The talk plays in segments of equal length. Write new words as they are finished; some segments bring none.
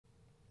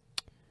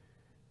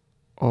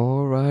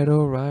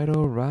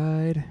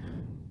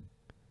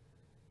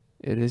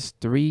It is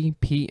 3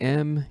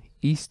 p.m.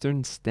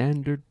 Eastern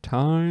Standard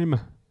Time.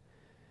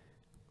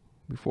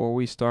 Before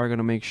we start, I'm going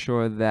to make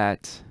sure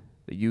that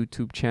the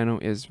YouTube channel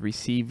is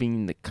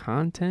receiving the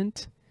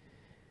content.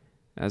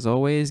 As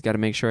always, got to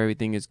make sure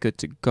everything is good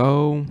to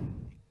go.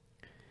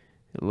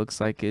 It looks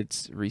like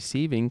it's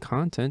receiving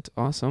content.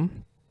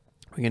 Awesome.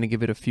 We're going to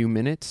give it a few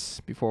minutes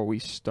before we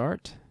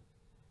start.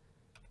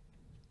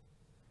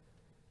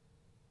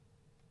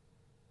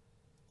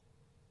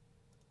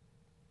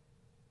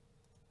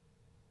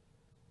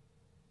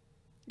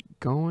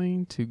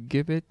 Going to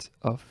give it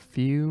a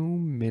few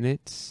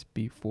minutes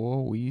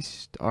before we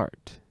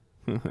start.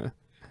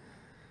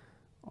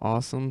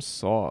 Awesome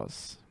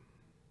sauce.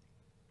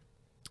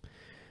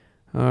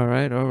 All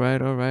right.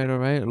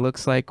 It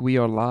looks like we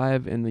are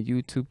live in the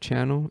YouTube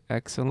channel.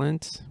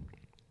 Excellent.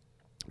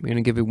 We're going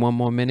to give it one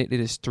more minute. It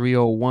is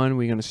 3:01.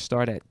 We're going to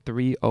start at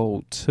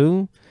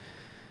 3:02.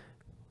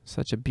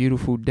 Such a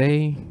beautiful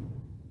day.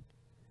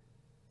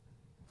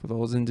 For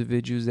those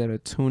individuals that are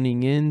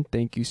tuning in,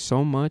 thank you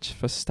so much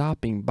for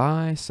stopping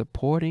by,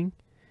 supporting.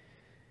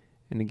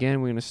 And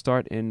again, we're going to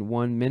start in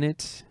 1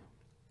 minute.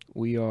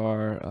 We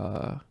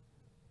are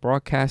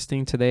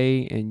broadcasting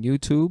today in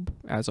YouTube,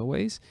 as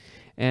always,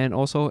 and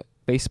also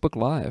Facebook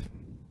Live.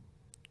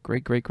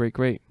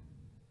 Great.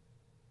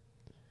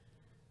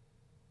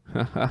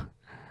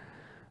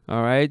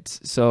 All right,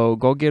 so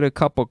go get a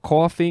cup of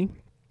coffee.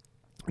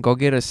 Go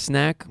get a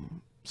snack,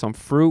 some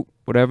fruit,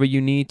 whatever you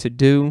need to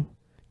do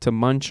to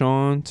munch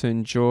on, to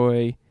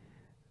enjoy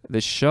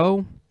the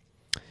show.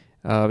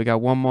 We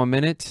got 1 more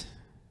minute.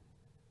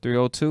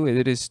 3:02.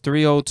 It is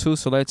 3:02,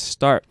 so let's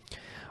start.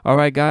 All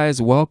right, guys,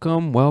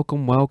 welcome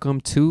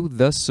to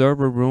the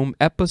server room,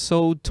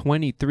 episode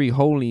 23.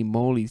 Holy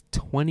moly,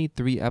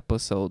 23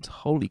 episodes.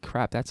 Holy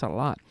crap, that's a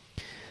lot.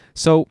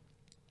 So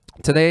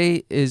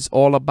today is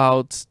all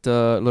about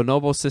the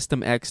Lenovo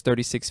System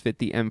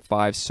x3650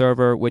 M5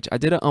 server, which I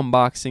did an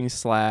unboxing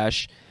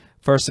 /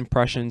 first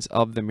impressions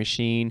of the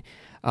machine.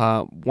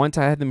 Once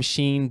I had the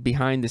machine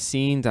behind the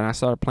scenes and I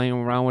started playing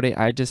around with it,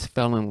 I just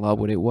fell in love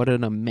with it. What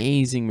an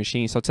amazing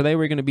machine. So today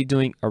we're going to be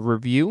doing a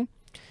review,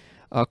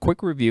 a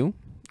quick review,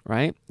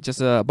 right?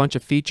 Just a bunch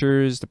of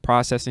features, the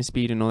processing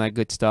speed and all that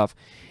good stuff.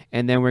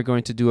 And then we're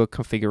going to do a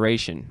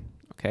configuration,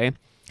 okay?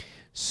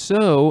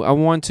 So I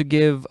want to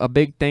give a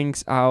big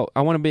thanks out.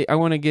 I want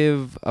to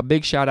give a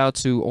big shout out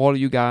to all of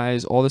you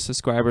guys, all the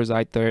subscribers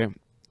out there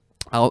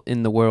out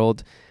in the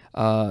world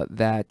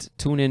that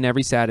tune in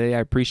every Saturday. I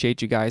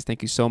appreciate you guys.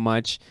 Thank you so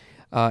much.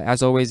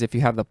 As always, if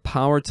you have the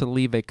power to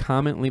leave a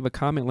comment, leave a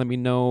comment. Let me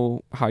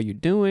know how you're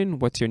doing.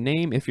 What's your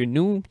name? If you're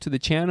new to the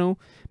channel,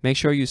 make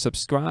sure you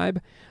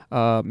subscribe.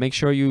 Make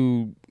sure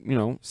you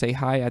say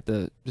hi at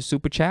the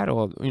super chat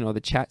or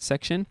the chat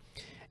section.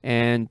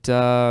 And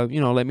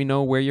let me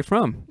know where you're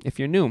from if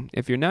you're new.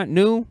 If you're not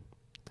new,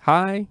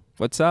 hi,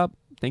 what's up?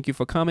 Thank you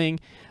for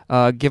coming.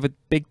 Give a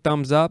big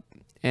thumbs up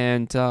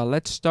and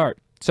let's start.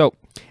 So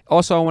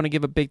also I want to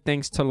give a big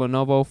thanks to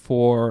Lenovo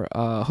for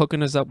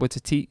hooking us up with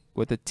the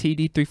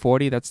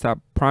TD340. That's the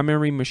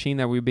primary machine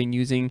that we've been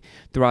using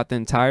throughout the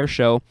entire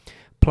show.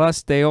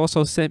 Plus, they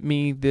also sent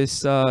me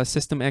this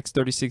System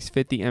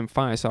x3650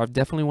 M5. So I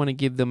definitely want to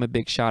give them a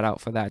big shout out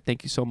for that.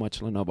 Thank you so much,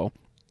 Lenovo.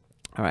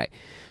 All right,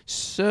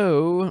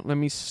 so let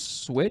me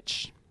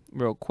switch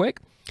real quick.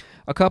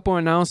 A couple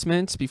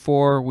announcements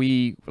before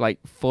we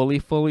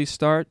fully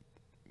start.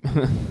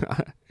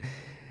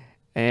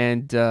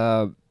 And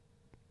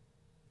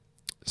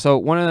so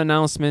one of the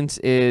announcements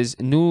is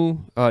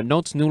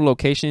Note's new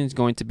location is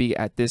going to be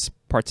at this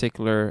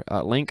particular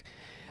link.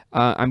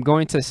 I'm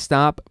going to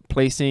stop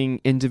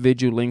placing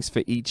individual links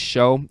for each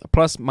show.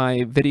 Plus my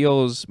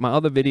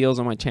other videos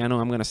on my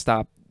channel, I'm going to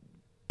stop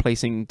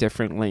placing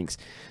different links.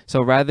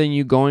 So rather than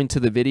you going to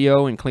the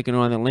video and clicking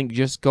on the link,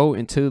 just go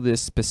into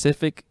this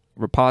specific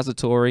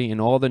repository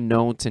and all the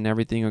notes and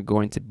everything are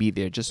going to be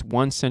there. Just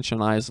one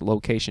centralized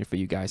location for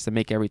you guys to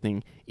make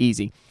everything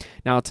easy.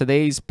 Now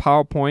today's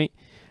PowerPoint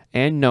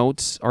and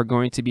notes are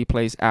going to be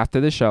placed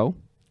after the show,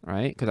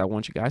 right? Because I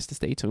want you guys to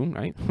stay tuned,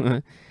 right?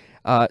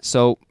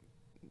 So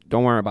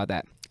don't worry about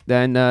that.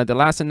 Then the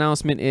last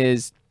announcement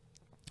is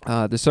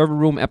the server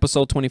room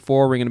episode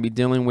 24. We're going to be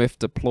dealing with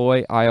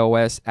deploy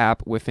iOS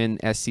app within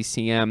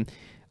SCCM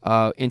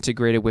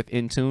integrated with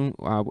Intune.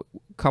 A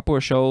couple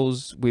of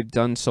shows we've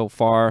done so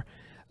far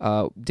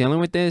dealing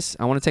with this.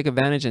 I want to take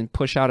advantage and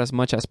push out as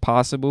much as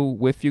possible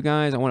with you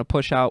guys. I want to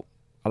push out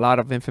a lot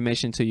of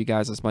information to you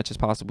guys as much as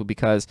possible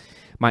because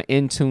my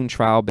Intune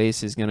trial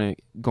base is going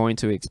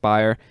to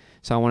expire.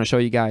 So I want to show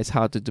you guys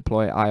how to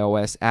deploy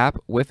iOS app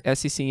with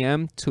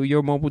SCCM to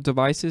your mobile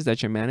devices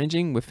that you're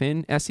managing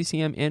within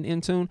SCCM and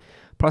Intune.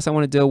 Plus, I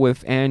want to deal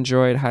with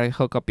Android, how to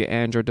hook up your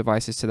Android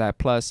devices to that,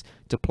 plus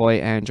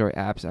deploy Android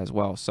apps as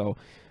well. So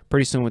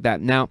pretty soon with that.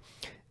 Now,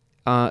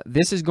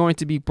 this is going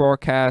to be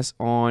broadcast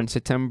on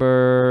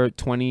September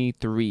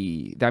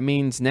 23. That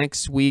means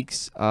next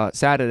week's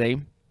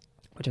Saturday,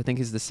 which I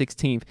think is the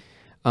 16th,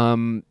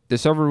 the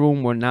server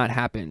room will not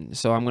happen.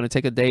 So I'm going to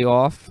take a day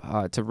off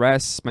to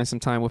rest, spend some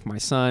time with my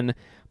son,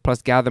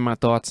 plus gather my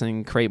thoughts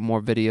and create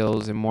more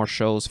videos and more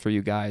shows for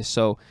you guys.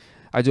 So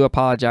I do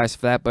apologize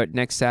for that, but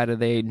next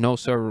Saturday, no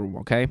server room,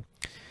 okay?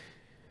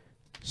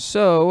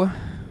 So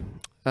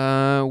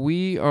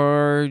we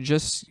are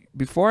just,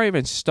 before I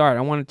even start,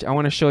 I want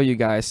to show you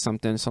guys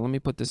something. So let me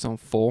put this on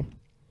full.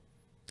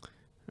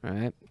 All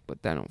right,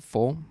 put that on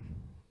full.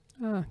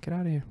 Get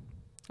out of here.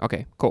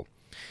 Okay, cool.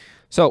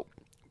 So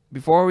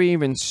before we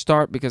even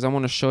start, because I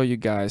want to show you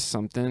guys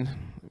something,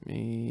 let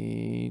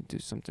me do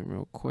something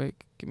real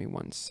quick. Give me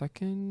 1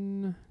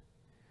 second.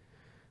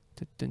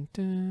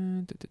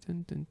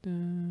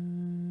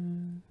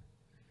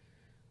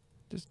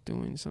 Just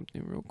doing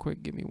something real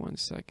quick. Give me 1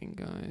 second,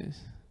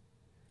 guys.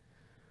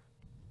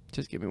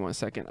 Just give me 1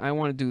 second. I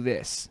want to do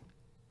this.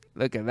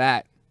 Look at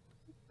that.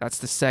 That's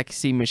the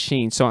sexy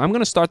machine. So I'm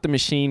going to start the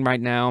machine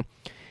right now.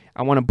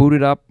 I want to boot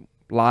it up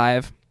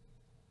live.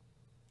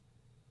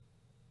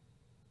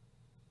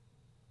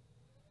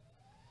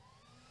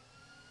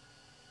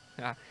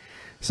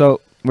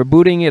 So we're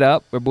booting it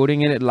up. We're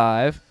booting it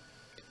live.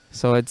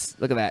 So it's,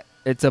 look at that.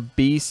 It's a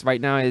beast. Right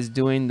now it's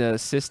doing the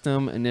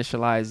system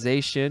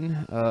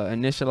initialization,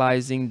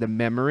 initializing the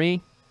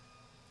memory.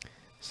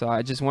 So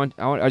I just want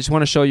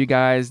to show you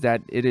guys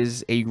that it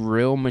is a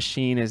real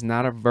machine. It's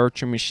not a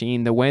virtual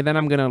machine. The way that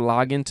I'm going to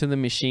log into the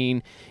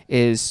machine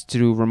is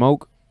through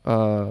remote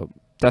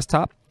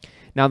desktop.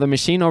 Now the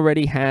machine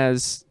already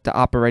has the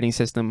operating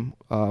system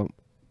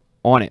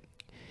on it.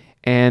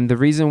 And the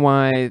reason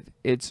why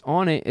it's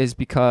on it is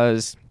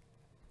because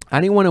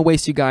I didn't want to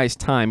waste you guys'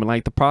 time.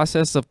 Like, the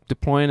process of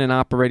deploying an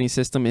operating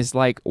system is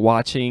like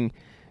watching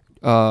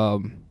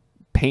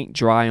paint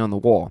dry on the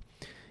wall.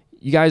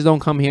 You guys don't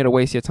come here to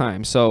waste your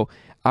time. So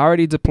I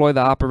already deployed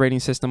the operating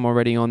system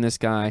already on this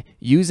guy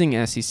using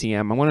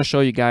SCCM. I want to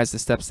show you guys the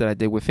steps that I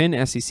did within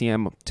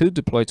SCCM to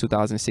deploy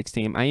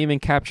 2016. I even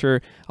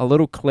capture a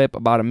little clip,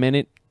 about 1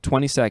 minute,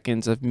 20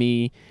 seconds of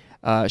me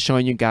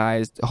showing you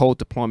guys the whole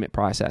deployment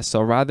process. So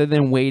rather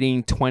than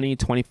waiting 20,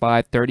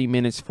 25, 30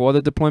 minutes for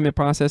the deployment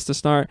process to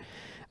start,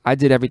 I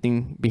did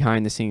everything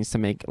behind the scenes to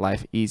make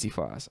life easy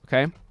for us,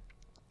 okay?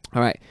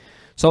 All right,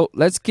 so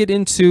let's get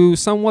into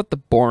somewhat the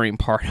boring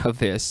part of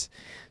this.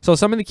 So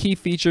some of the key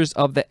features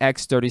of the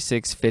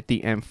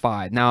x3650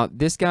 M5. Now,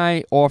 this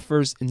guy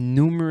offers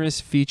numerous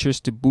features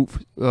to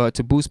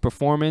boost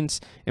performance,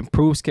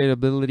 improve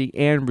scalability,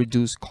 and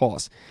reduce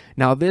costs.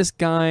 Now, this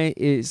guy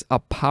is a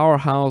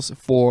powerhouse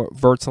for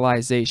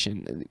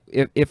virtualization.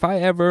 If I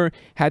ever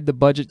had the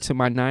budget to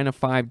my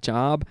 9-to-5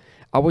 job,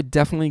 I would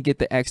definitely get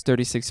the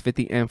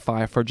x3650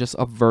 M5 for just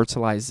a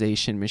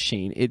virtualization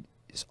machine. It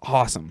is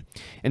awesome.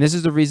 And this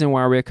is the reason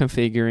why we're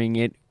configuring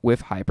it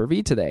with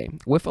Hyper-V today,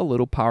 with a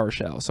little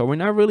PowerShell. So we're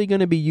not really going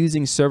to be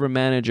using Server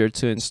Manager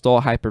to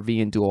install Hyper-V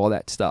and do all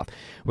that stuff.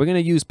 We're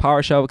going to use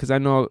PowerShell because I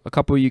know a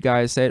couple of you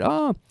guys said,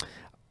 oh,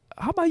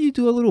 how about you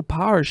do a little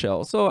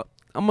PowerShell? So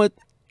I'm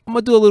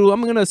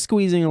gonna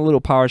squeeze in a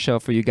little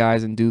PowerShell for you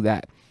guys and do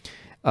that.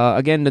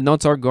 Again, the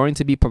notes are going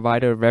to be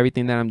provided of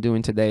everything that I'm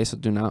doing today, so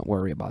do not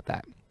worry about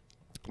that.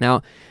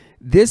 Now,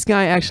 this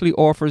guy actually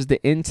offers the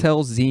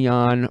Intel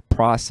Xeon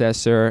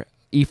processor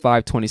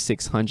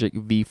E5-2600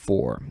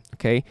 V4.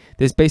 Okay,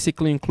 this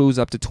basically includes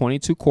up to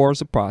 22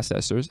 cores of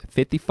processors,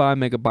 55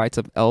 megabytes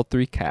of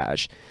L3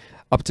 cache,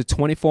 up to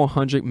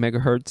 2400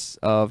 megahertz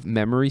of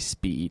memory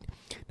speed.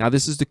 Now,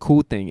 this is the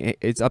cool thing.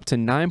 It's up to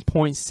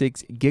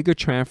 9.6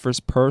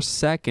 gigatransfers per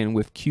second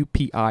with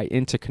QPI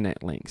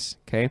interconnect links.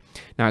 Okay.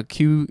 Now,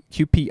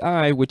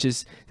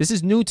 QPI, this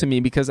is new to me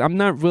because I'm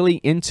not really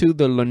into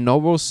the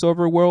Lenovo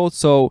server world.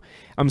 So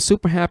I'm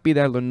super happy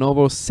that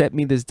Lenovo sent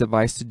me this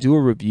device to do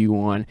a review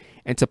on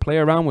and to play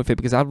around with it,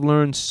 because I've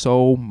learned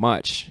so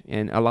much.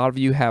 And a lot of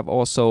you have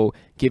also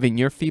given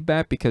your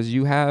feedback because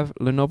you have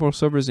Lenovo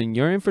servers in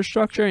your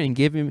infrastructure and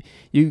giving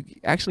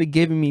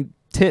me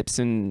tips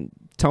and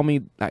tell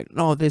me, like,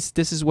 no, this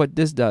is what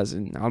this does,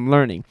 and I'm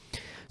learning.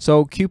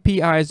 So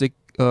QPI is a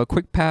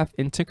quick path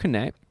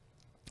interconnect,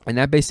 and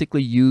that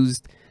basically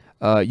used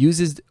to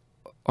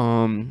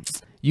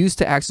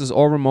access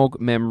all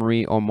remote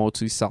memory or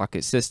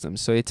multi-socket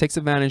systems. So it takes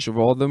advantage of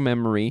all the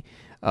memory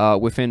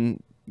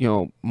within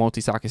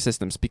multi-socket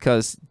systems,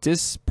 because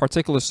this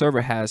particular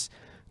server has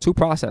 2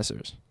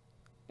 processors.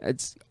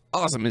 It's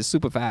awesome. It's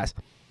super fast.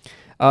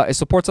 It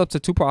supports up to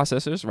 2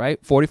 processors, right?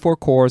 44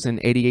 cores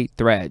and 88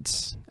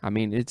 threads. I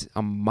mean, it's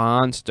a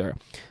monster.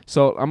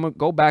 So I'm going to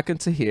go back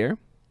into here.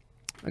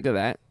 Look at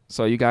that.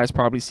 So you guys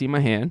probably see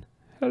my hand.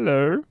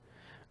 Hello.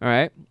 All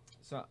right.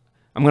 So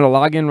I'm going to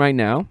log in right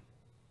now.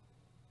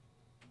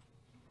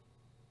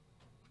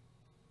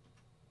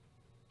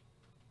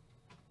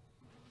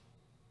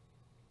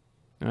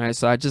 All right.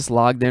 So I just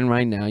logged in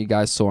right now. You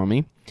guys saw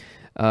me.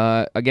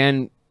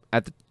 Again,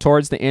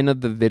 towards the end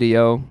of the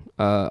video,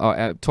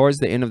 towards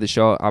the end of the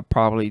show, I'll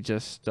probably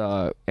just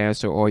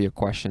answer all your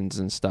questions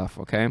and stuff,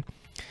 okay?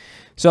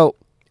 So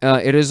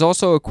it is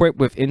also equipped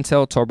with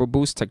Intel Turbo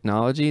Boost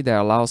technology that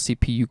allows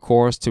CPU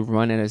cores to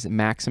run at its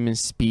maximum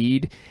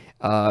speed,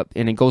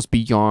 and it goes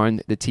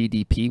beyond the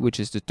TDP, which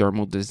is the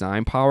thermal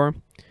design power,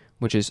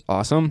 which is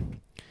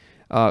awesome.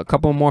 A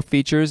couple more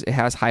features. It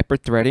has hyper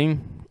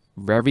threading.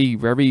 Very,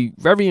 very,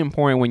 very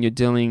important when you're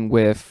dealing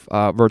with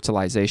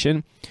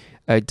virtualization.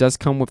 It does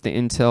come with the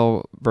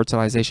Intel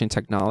virtualization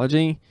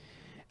technology.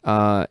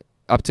 Up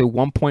to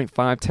 1.5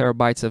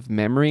 terabytes of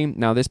memory.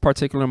 Now, this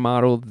particular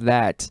model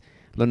that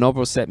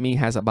Lenovo sent me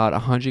has about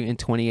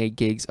 128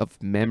 gigs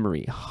of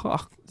memory.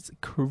 Oh, it's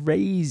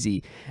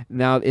crazy.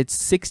 Now, it's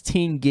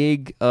 16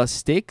 gig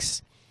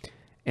sticks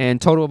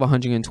and total of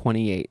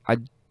 128. I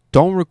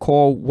don't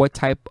recall what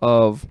type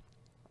of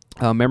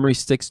memory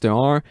sticks there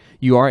are.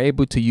 You are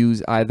able to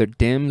use either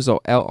DIMMs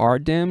or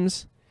LR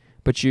DIMMs,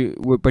 but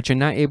you're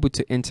not able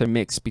to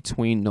intermix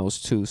between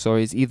those two. So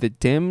it's either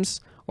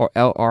DIMMs or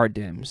LR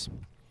DIMMs.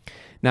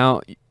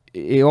 Now,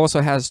 it also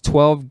has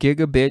 12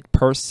 gigabit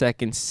per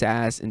second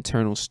SAS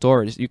internal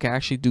storage. You can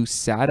actually do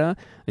SATA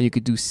and you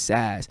could do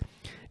SAS.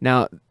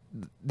 Now,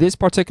 this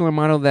particular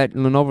model that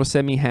Lenovo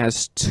sent me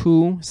has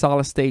 2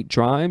 solid state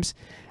drives.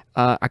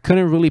 I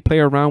couldn't really play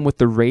around with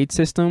the RAID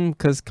system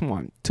because, come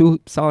on, 2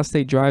 solid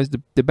state drives.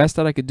 The best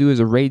that I could do is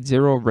a RAID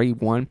 0,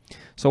 RAID 1.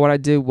 So what I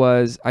did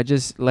was I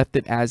just left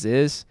it as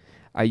is.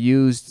 I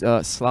used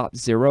slot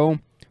 0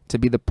 to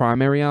be the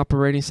primary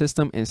operating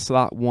system, and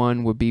slot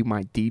 1 would be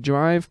my D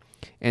drive,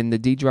 and the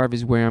D drive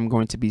is where I'm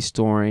going to be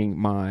storing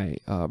my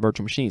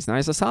virtual machines. Now,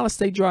 it's a solid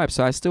state drive,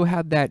 so I still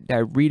have that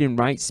read and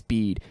write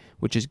speed,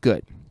 which is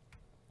good.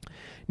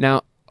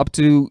 Now, up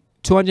to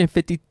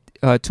 215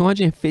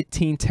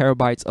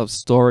 terabytes of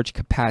storage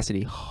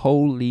capacity.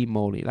 Holy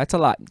moly, that's a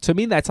lot. To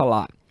me, that's a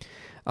lot.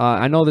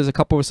 I know there's a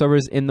couple of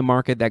servers in the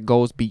market that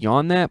goes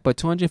beyond that, but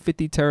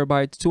 215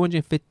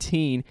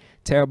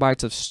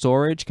 terabytes of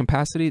storage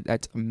capacity,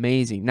 that's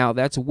amazing. Now,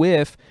 that's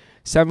with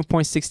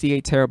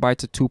 7.68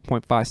 terabytes of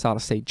 2.5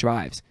 solid state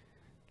drives.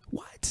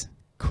 What?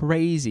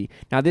 Crazy.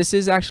 Now, this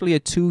is actually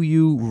a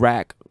 2U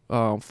rack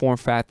form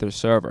factor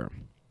server.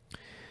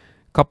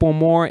 Couple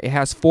more. It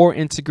has 4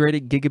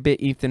 integrated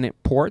gigabit Ethernet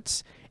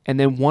ports, and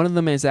then one of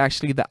them is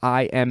actually the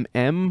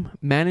IMM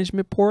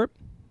management port.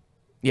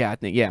 Yeah, I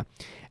think, yeah.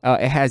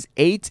 It has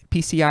 8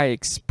 PCI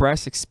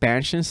Express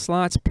expansion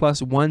slots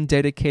plus 1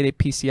 dedicated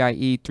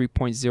PCIe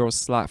 3.0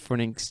 slot for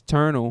an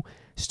external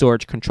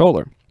storage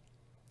controller.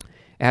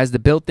 It has the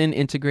built-in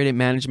integrated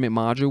management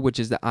module, which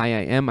is the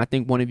IIM. I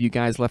think one of you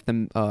guys left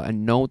a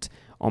note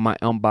on my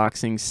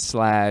unboxing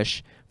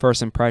 /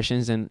 first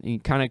impressions, and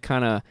you kind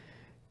of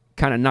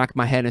knocked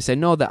my head and said,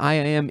 no, the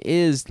IIM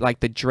is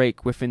like the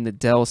Drake within the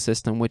Dell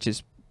system, which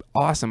is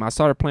awesome. I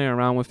started playing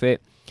around with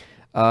it.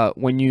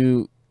 When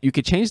you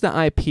could change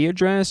the IP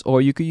address,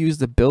 or you could use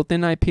the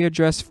built-in IP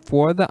address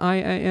for the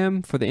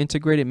IIM, for the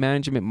integrated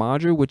management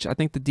module, which I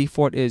think the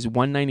default is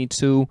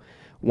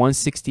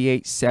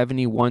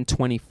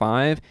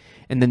 192.168.70.125,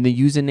 and then the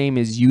username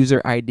is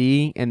user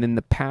ID, and then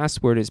the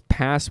password is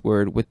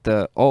password with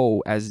the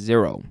O as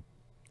 0,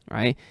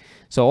 right?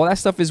 So all that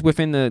stuff is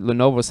within the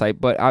Lenovo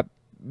site, but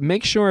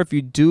make sure if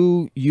you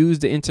do use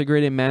the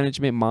integrated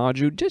management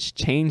module, just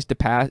change the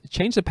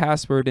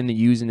password and the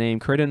username,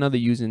 create another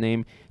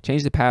username,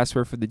 change the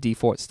password for the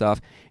default stuff,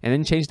 and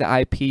then change the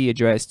IP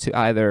address to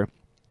either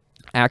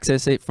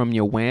access it from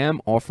your WAM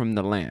or from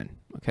the LAN,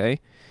 okay?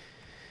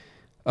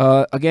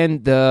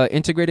 Again, the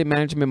integrated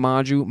management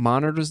module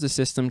monitors the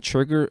system,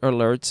 trigger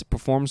alerts,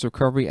 performs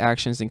recovery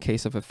actions in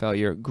case of a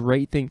failure.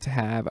 Great thing to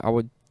have. I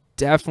would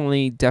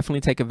definitely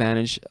take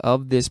advantage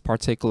of this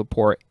particular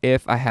port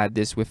if I had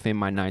this within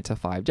my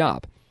 9-to-5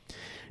 job.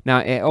 Now,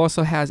 it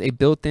also has a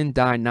built-in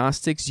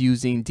diagnostics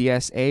using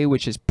DSA,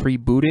 which is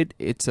pre-booted.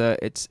 It's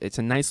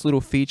a nice little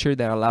feature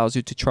that allows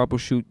you to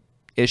troubleshoot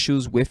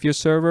issues with your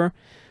server.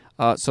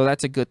 So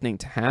that's a good thing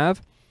to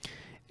have.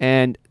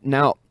 And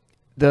now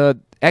the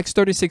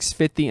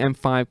x3650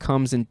 M5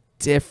 comes in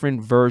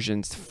different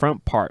versions.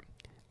 Front part,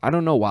 I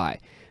don't know why,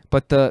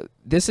 but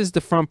this is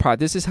the front part.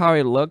 This is how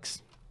it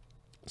looks.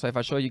 So if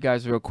I show you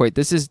guys real quick,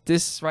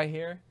 this right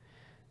here.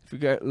 If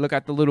you look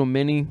at the little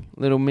mini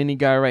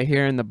guy right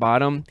here in the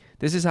bottom,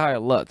 this is how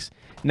it looks.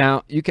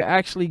 Now you can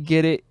actually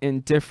get it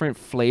in different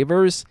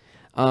flavors.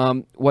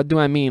 What do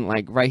I mean?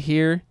 Like right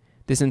here,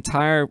 this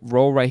entire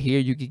row right here,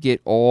 you could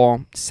get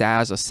all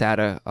SAS or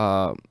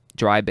SATA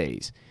dry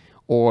bays,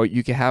 or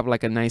you could have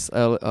like a nice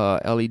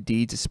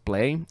LED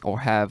display, or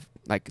have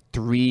like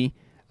 3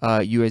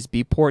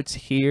 USB ports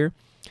here.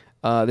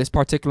 This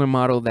particular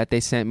model that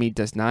they sent me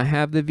does not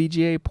have the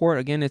VGA port.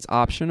 Again, it's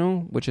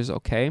optional, which is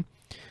okay.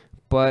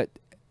 But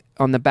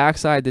on the back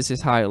side, this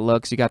is how it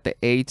looks. You got the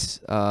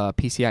 8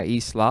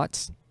 PCIe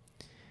slots,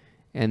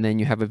 and then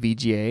you have a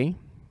VGA,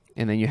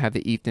 and then you have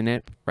the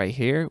Ethernet right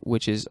here,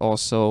 which is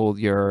also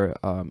your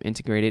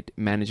integrated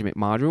management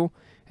module,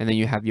 and then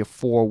you have your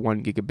 4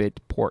 1 gigabit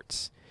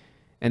ports.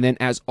 And then,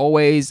 as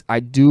always, I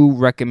do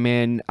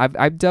recommend,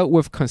 I've dealt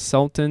with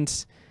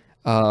consultants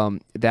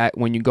that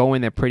when you go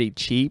in, they're pretty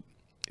cheap.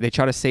 They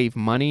try to save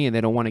money and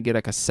they don't want to get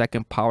like a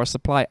second power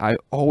supply. I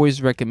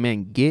always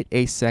recommend get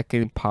a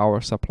second power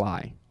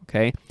supply,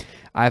 okay?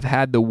 I've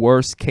had the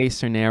worst case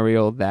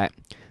scenario that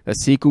the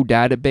SQL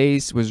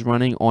database was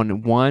running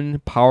on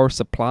 1 power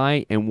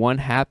supply, and what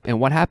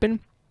happened?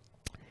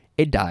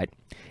 It died.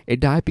 It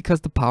died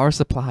because the power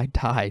supply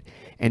died,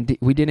 and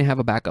we didn't have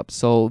a backup.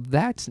 So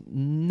that's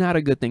not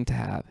a good thing to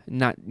have.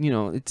 Not,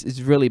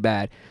 it's really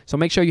bad. So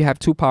make sure you have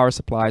 2 power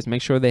supplies.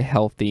 Make sure they're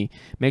healthy.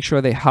 Make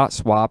sure they hot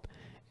swap.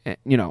 And,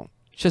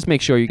 just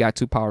make sure you got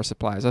 2 power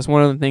supplies. That's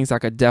one of the things I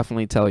could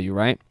definitely tell you,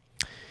 right?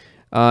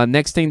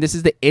 Next thing, this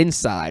is the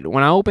inside.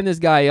 When I open this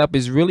guy up,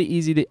 it's really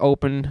easy to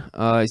open.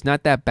 It's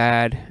not that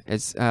bad.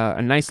 It's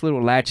a nice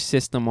little latch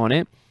system on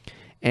it.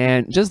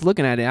 And just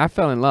looking at it, I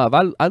fell in love.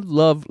 I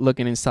love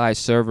looking inside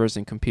servers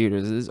and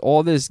computers. There's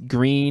all this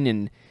green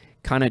and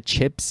kind of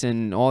chips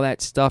and all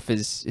that stuff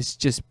is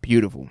just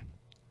beautiful.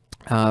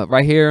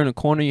 Right here in the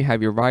corner, you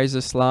have your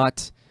riser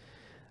slot.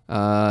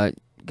 Got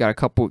a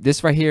couple.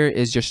 This right here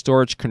is your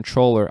storage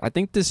controller. I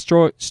think this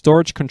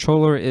storage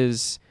controller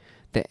is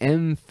the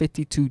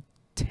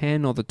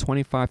M5210 or the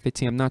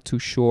 2515. I'm not too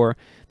sure.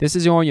 This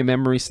is all your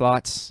memory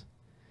slots.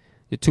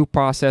 Your 2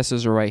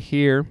 processors are right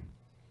here.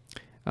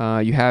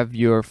 You have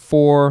your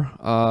 4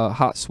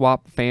 hot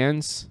swap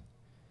fans.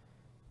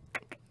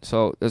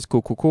 So that's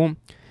cool.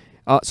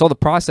 So the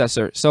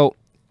processor. So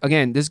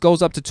again, this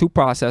goes up to 2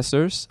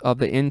 processors of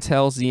the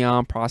Intel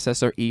Xeon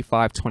processor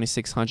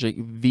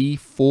E5-2600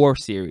 V4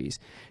 series.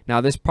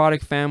 Now this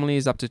product family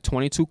is up to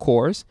 22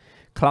 cores.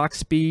 Clock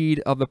speed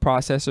of the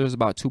processor is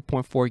about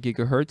 2.4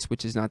 gigahertz,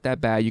 which is not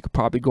that bad. You could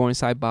probably go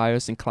inside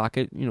BIOS and clock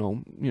it,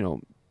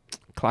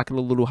 clock it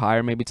a little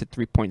higher, maybe to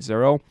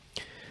 3.0.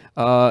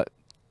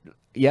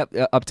 Yep,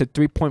 up to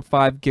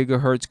 3.5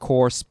 gigahertz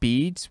core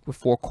speeds with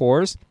 4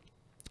 cores.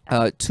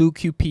 2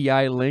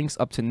 QPI links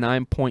up to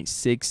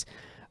 9.6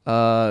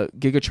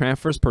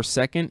 gigatransfers per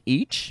second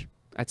each.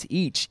 That's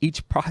each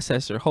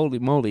processor. Holy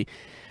moly!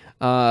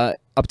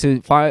 Up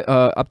to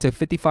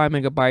 55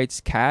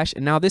 megabytes cache.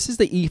 And now this is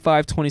the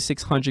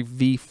E5-2600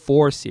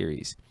 V4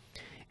 series.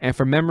 And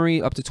for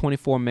memory, up to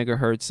 24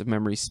 megahertz of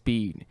memory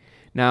speed.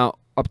 Now,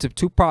 up to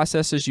 2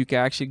 processors, you can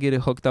actually get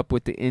it hooked up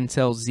with the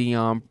Intel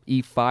Xeon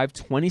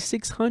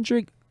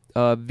E5-2600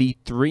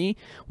 V3,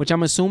 which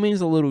I'm assuming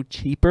is a little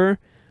cheaper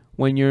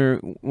when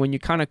you're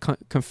kind of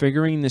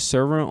configuring the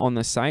server on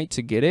the site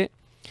to get it.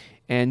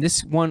 And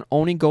this one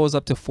only goes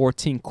up to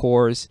 14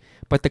 cores,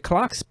 but the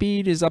clock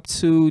speed is up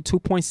to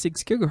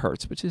 2.6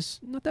 gigahertz, which is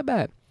not that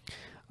bad.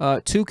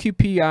 2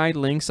 QPI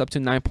links up to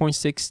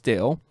 9.6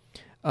 still.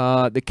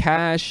 The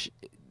cache,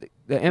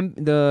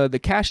 the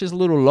cache is a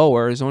little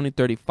lower, is only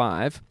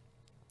 35,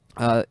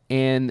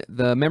 and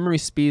the memory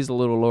speed is a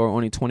little lower,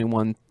 only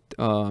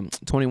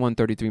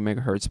 2133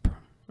 megahertz.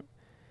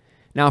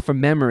 Now for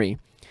memory,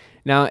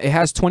 now it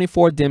has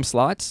 24 DIMM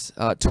slots,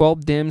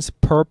 12 DIMMs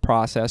per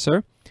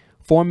processor,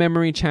 4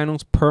 memory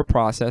channels per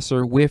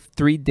processor with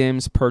 3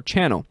 DIMMs per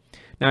channel.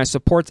 Now it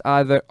supports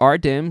either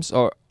RDIMMs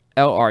or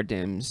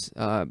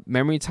LRDIMMs.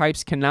 Memory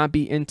types cannot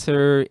be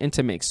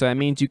intermixed, so that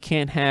means you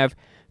can't have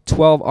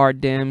 12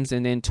 RDIMMs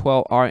and then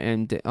 12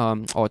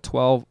 or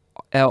 12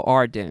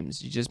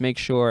 LRDIMMs. You just make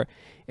sure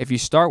if you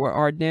start with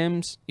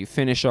RDIMMs, you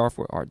finish off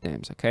with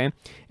RDIMMs, okay?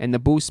 And the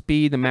boot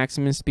speed, the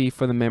maximum speed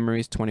for the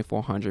memory is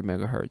 2400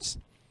 megahertz.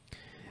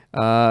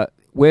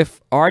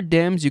 With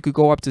RDIMMs, you could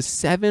go up to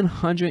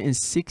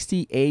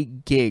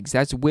 768 gigs.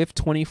 That's with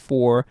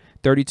 24,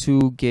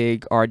 32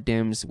 gig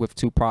RDIMMs with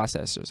 2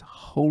 processors.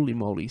 Holy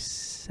moly,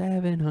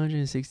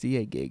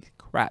 768 gigs.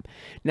 Crap.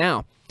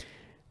 Now,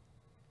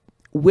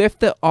 with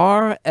the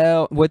LRDIMMs,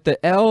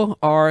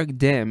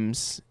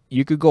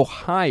 you could go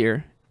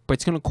higher, but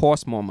it's going to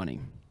cost more money.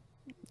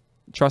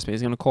 Trust me,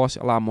 it's going to cost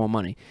a lot more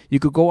money. You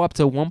could go up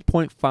to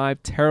 1.5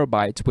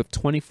 terabytes with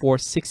 24,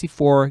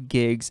 64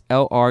 gigs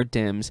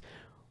LRDIMMs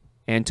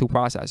and 2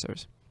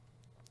 processors.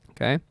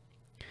 Okay.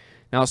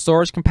 Now,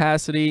 storage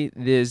capacity,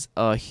 there's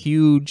a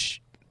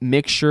huge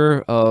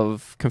mixture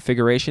of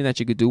configuration that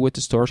you could do with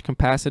the storage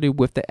capacity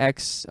with the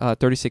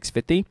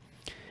x3650,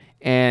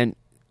 and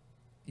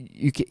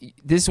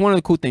this is one of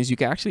the cool things. You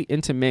can actually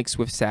intermix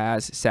with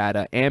SAS,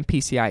 SATA, and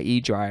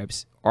PCIe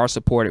drives are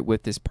supported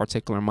with this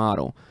particular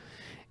model.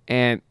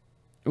 And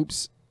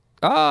oops,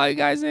 oh, you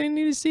guys didn't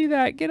need to see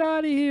that. Get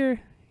out of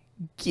here.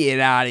 Get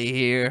out of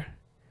here.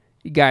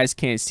 You guys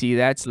can't see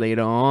that's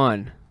later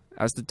on.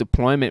 That's the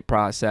deployment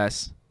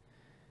process.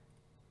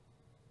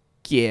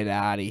 Get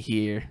out of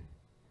here.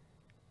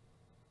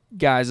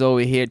 Guys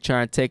over here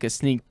trying to take a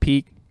sneak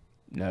peek.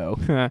 No.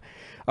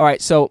 All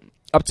right, so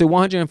up to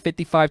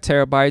 155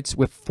 terabytes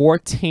with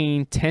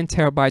 14 10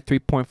 terabyte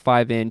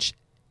 3.5 inch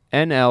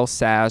NL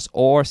SAS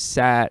or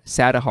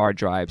SATA hard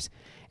drives,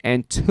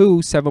 and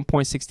 2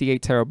 7.68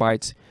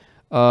 terabytes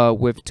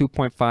with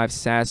 2.5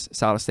 SAS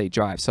solid state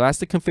drives. So that's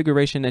the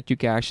configuration that you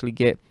can actually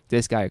get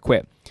this guy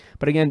equipped.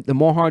 But again, the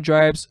more hard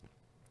drives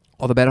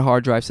or the better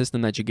hard drive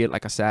system that you get,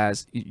 like a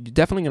SAS, you're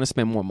definitely going to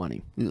spend more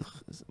money.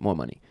 More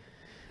money.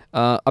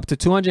 Up to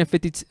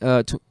 215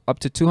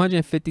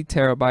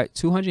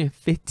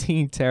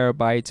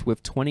 terabytes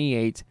with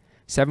 28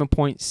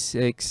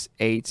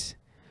 7.68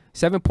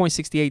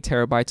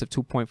 terabytes of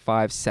 2.5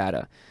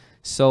 SATA.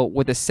 So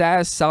with the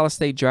SAS solid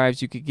state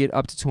drives, you could get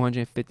up to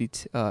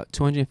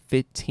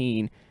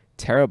 215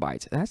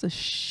 terabytes. That's a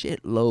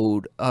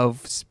shitload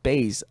of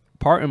space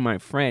pardon my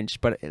French,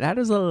 but that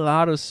is a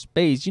lot of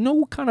space. You know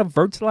what kind of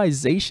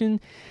virtualization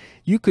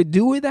you could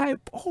do with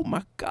that? Oh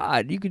my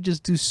God, you could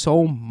just do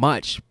so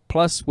much.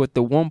 Plus with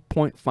the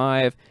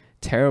 1.5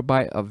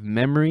 terabyte of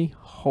memory,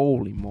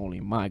 holy moly,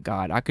 my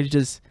God.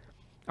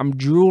 I'm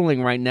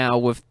drooling right now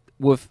with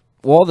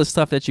all the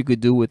stuff that you could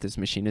do with this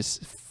machine. It's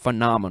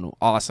phenomenal,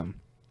 awesome.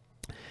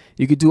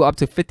 You could do up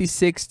to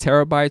 56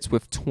 terabytes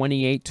with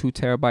 28 2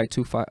 terabyte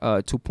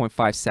 2.5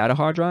 SATA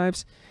hard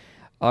drives,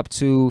 up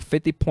to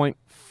 50.4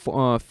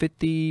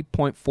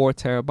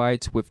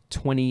 terabytes with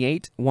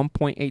 28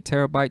 1.8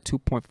 terabyte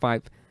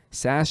 2.5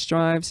 SAS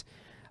drives,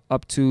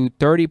 up to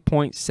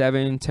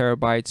 30.7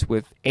 terabytes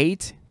with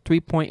 8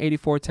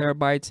 3.84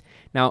 terabytes.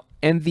 Now,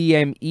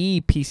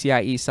 NVMe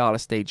PCIe solid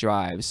state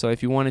drives. So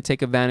if you want to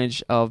take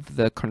advantage of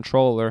the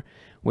controller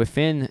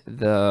within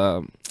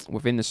the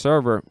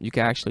server, you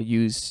can actually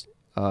use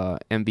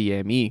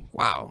NVMe.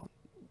 Wow,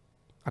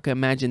 I can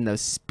imagine the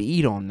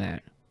speed on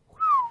that.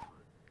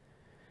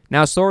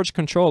 Now, storage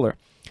controller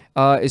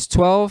is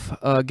 12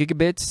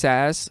 gigabit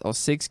SAS or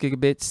 6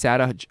 gigabit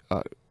SATA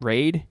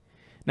RAID.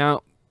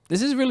 Now,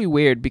 this is really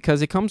weird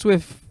because it comes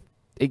with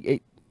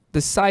the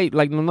site,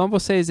 like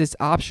Lenovo says, it's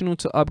optional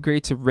to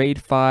upgrade to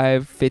RAID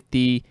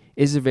 550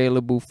 is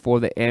available for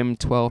the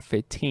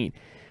M1215.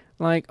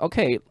 Like,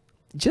 okay,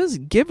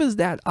 just give us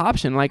that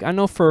option. Like, I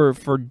know for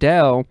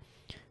Dell,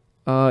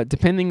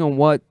 depending on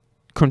what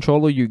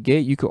controller you get,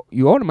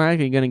 you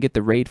automatically gonna get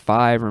the RAID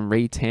 5 and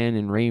RAID 10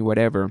 and RAID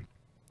whatever.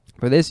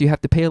 For this, you have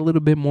to pay a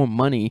little bit more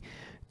money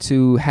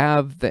to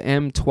have the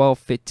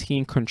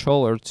M1215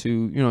 controller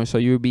to, so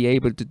you'll be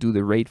able to do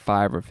the RAID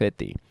 5 or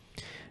 50.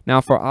 Now,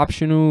 for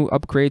optional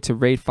upgrade to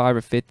RAID 5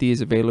 or 50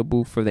 is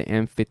available for the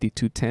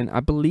M5210.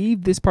 I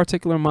believe this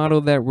particular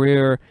model that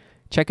we're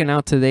checking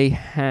out today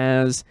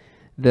has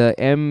the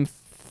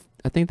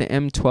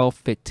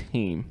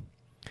M1215.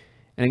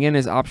 And again,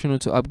 it's optional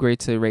to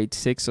upgrade to RAID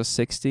 6 or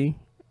 60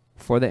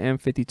 for the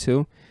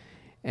M52.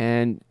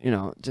 And,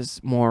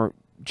 just more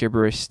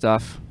gibberish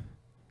stuff.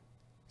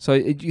 So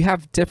you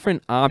have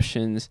different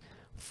options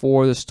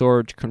for the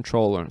storage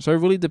controller. So it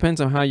really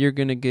depends on how you're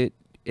going to get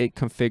it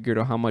configured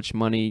or how much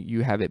money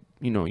you have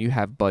you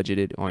have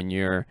budgeted on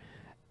your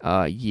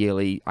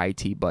yearly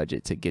IT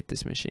budget to get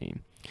this machine.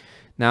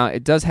 Now,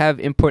 it does have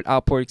input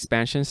output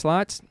expansion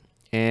slots,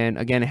 and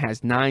again, it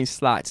has 9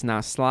 slots.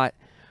 Now, slot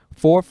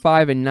 4,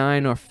 5, and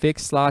 9 are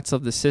fixed slots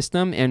of the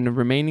system, and the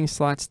remaining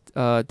slots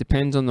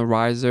depends on the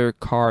riser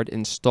card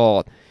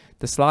installed.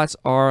 The slots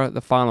are the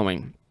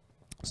following.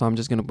 So I'm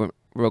just gonna put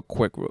real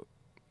quick.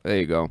 There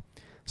you go.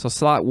 So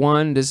slot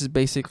 1, this is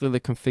basically the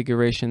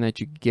configuration that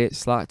you get.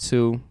 Slot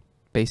 2,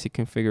 basic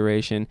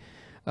configuration.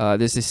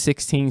 This is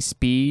 16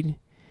 speed.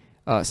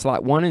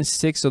 Slot 1 and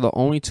 6 are the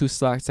only 2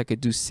 slots that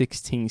could do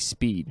 16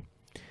 speed.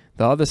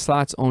 The other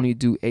slots only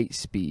do 8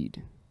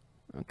 speed.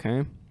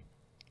 Okay.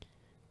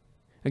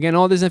 Again,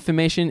 all this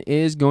information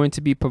is going to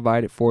be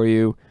provided for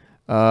you.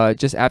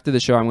 Just after the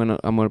show, I'm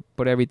gonna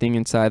put everything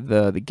inside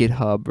the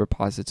GitHub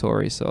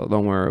repository, so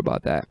don't worry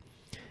about that.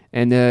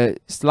 And the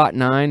slot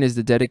 9 is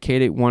the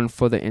dedicated one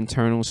for the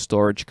internal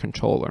storage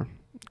controller.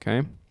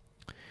 Okay.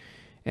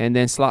 And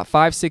then slot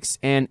 5, 6,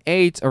 and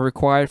 8 are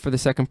required for the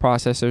second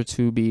processor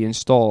to be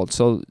installed.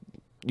 So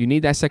you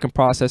need that second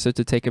processor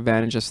to take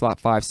advantage of slot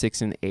 5,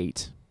 6, and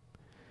 8.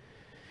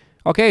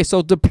 Okay,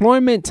 so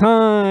deployment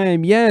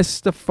time.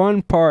 Yes, the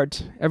fun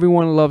part.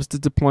 Everyone loves the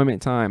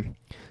deployment time.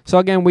 So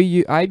again,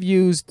 I've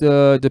used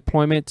the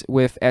deployment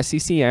with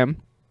SCCM.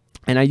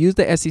 And I use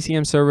the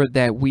SCCM server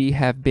that we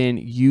have been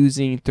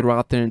using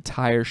throughout the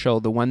entire show.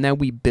 The one that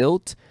we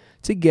built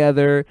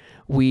together.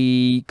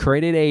 We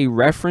created a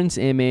reference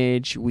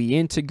image. We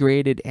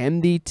integrated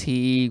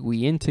MDT.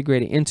 We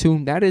integrated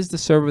Intune. That is the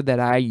server that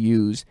I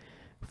use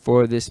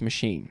for this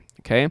machine.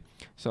 Okay.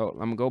 So I'm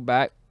going to go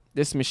back.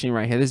 This machine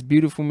right here. This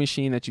beautiful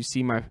machine that you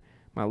see my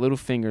little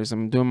fingers.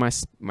 I'm doing my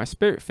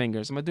spirit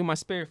fingers. I'm going to do my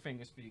spirit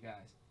fingers for you guys.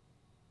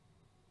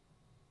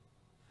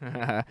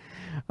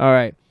 All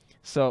right.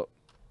 So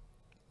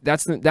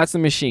that's the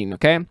machine,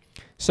 okay?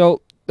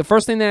 So the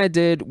first thing that I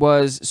did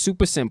was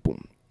super simple.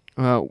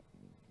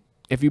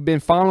 If you've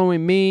been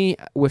following me,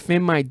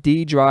 within my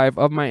D drive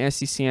of my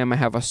SCCM, I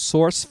have a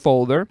source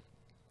folder.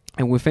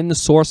 And within the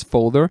source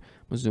folder, I'm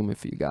going to zoom in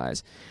for you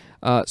guys.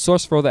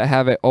 Source folder, I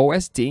have an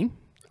OSD,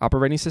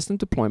 operating system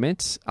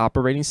deployment,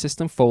 operating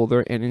system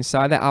folder. And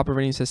inside that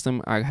operating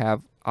system, I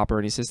have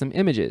operating system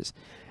images.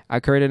 I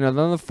created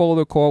another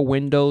folder called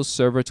Windows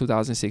Server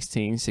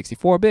 2016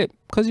 64-bit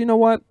because you know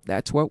what?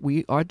 That's what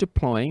we are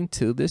deploying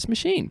to this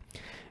machine.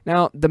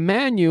 Now, the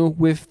manual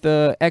with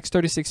the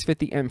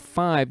x3650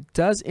 M5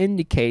 does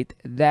indicate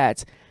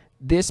that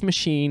this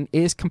machine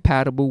is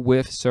compatible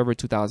with Server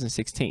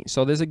 2016.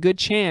 So there's a good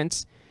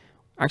chance,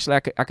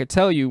 actually I could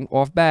tell you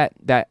off bat,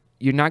 that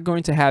you're not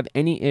going to have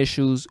any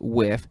issues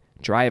with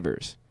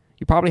drivers.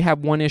 You probably have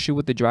one issue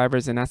with the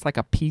drivers, and that's like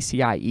a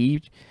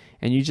PCIe,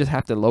 and you just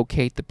have to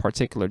locate the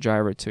particular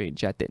driver to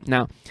inject it.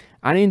 Now,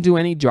 I didn't do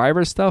any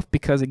driver stuff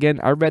because, again,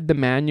 I read the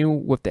manual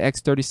with the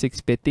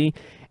x3650,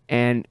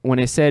 And when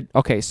it said,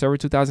 okay, server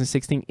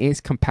 2016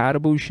 is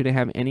compatible, you shouldn't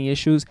have any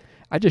issues,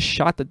 I just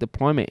shot the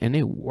deployment and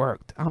it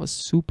worked. I was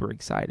super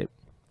excited.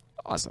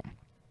 Awesome.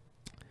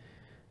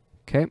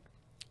 Okay.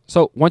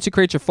 So once you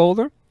create your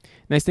folder,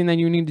 next thing that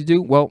you need to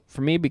do, well,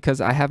 for me,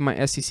 because I have my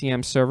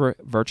SCCM server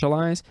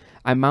virtualized,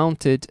 I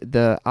mounted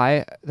the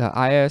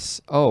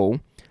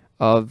ISO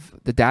of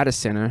the data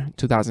center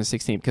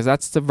 2016, because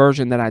that's the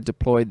version that I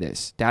deployed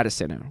this data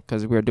center,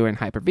 because we're doing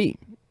Hyper-V.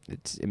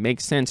 It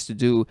makes sense to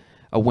do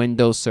a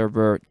Windows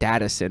Server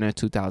Data Center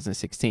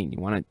 2016. You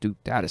want to do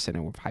data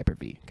center with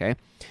Hyper-V, okay?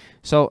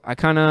 So I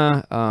kind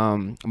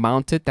of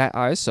mounted that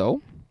ISO,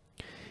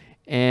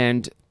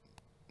 and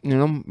you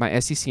know, my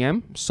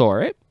SCCM saw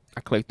it.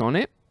 I clicked on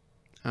it.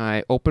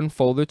 I opened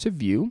folder to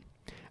view.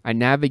 I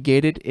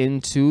navigated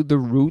into the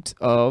root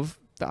of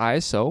the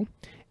ISO,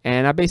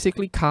 and I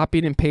basically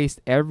copied and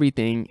pasted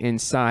everything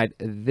inside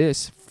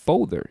this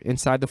folder,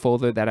 inside the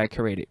folder that I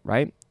created,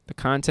 right? The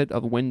content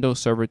of Windows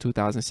Server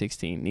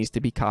 2016 needs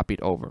to be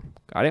copied over.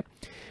 Got it?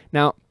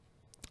 Now,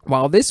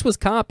 while this was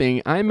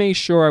copying, I made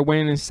sure I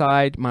went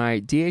inside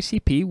my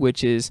DHCP,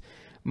 which is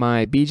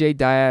my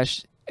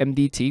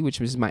BJ-MDT,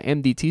 which is my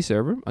MDT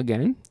server.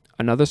 Again,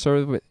 another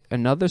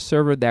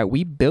server that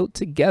we built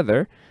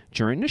together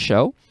during the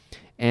show.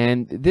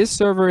 And this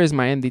server is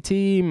my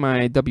MDT,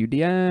 my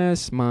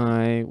WDS,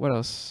 my what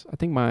else? I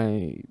think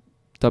my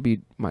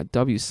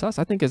WSUS.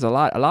 I think is a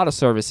lot of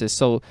services.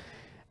 So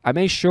I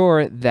made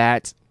sure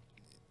that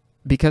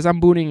because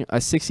I'm booting a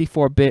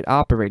 64-bit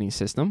operating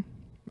system,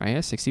 right here,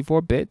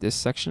 64-bit, this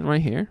section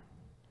right here,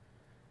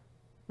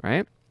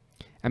 right?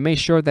 I made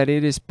sure that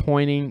it is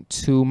pointing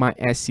to my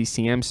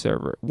SCCM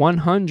server.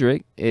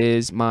 100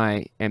 is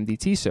my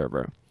MDT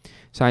server.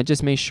 So I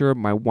just made sure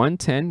my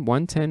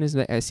 110 is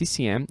the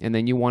SCCM, and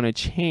then you want to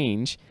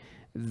change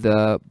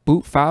the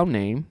boot file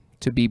name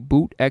to be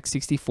boot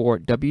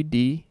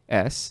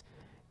x34wds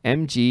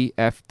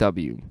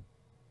mgfw.efi.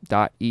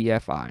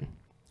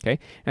 Okay,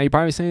 now you're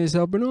probably saying to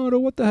yourself, Bernardo,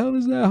 what the hell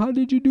is that? How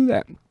did you do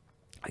that?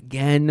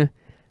 Again,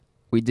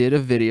 we did a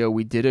video,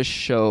 we did a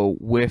show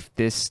with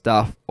this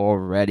stuff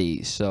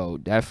already, so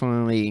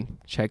definitely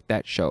check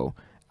that show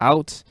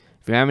out.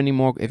 If you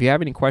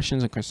have any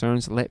questions or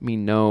concerns, let me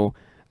know.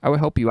 I will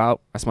help you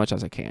out as much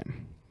as I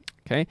can.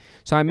 Okay,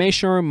 so I made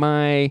sure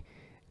my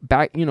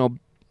my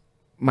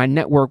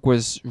network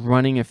was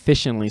running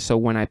efficiently, so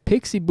when I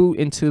pixie boot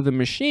into the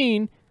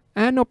machine,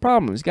 I had no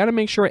problems. Got to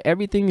make sure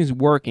everything is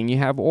working. You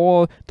have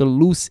all the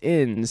loose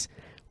ends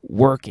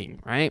working,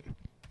 right?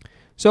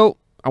 So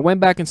I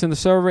went back into the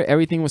server.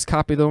 Everything was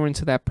copied over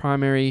into that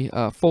primary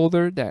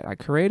folder that I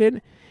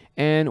created.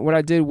 And what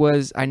I did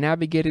was I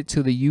navigated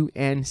to the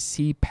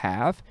UNC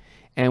path.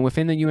 And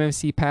within the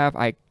UNC path,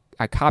 I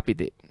copied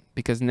it.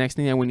 Because the next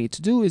thing that we need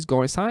to do is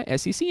go inside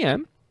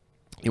SCCM.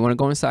 You want to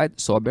go inside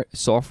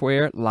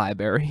software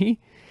library.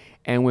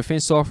 And within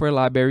software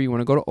library, you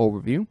want to go to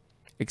overview,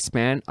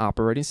 expand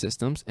operating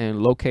systems,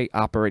 and locate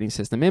operating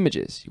system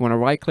images. You want to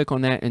right click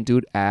on that and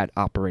do add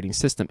operating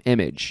system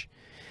image.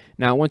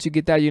 Now, once you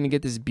get that, you're going to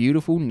get this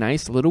beautiful,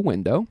 nice little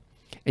window,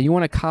 and you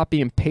want to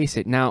copy and paste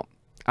it. Now,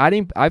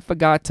 I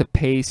forgot to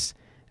paste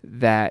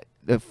the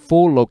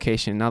full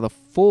location. Now, the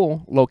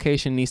full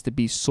location needs to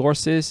be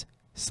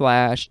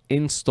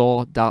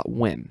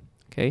sources/install.wim.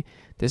 Okay,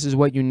 this is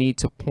what you need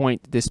to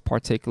point this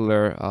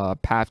particular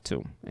path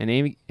to, and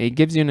it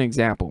gives you an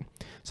example.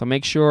 So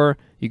make sure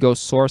you go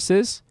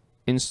sources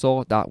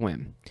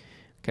install.wim.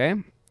 Okay,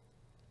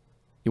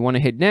 you want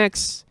to hit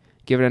next.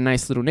 Give it a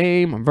nice little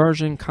name, a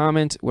version,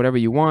 comment, whatever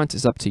you want.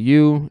 It's up to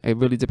you. It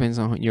really depends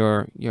on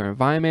your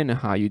environment and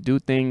how you do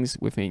things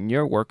within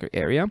your work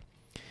area.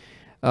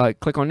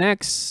 Click on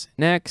next,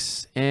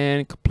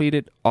 and complete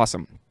it.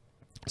 Awesome.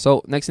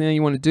 So next thing that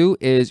you want to do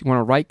is you want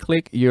to right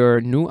click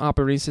your new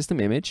operating system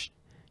image,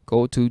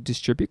 go to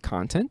distribute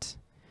content,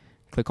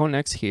 click on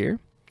next here.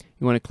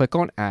 You want to click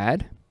on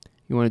add.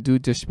 You want to do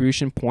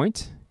distribution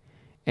point.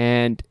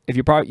 And if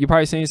you're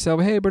probably saying to yourself,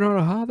 hey,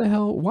 Bernardo, how the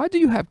hell, why do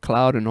you have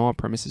cloud and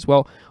on-premises?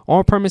 Well,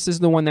 on-premises is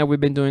the one that we've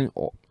been doing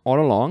all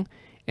along.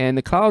 And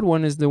the cloud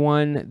one is the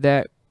one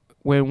that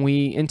when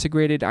we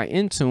integrated our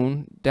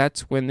Intune,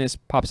 that's when this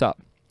pops up.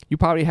 You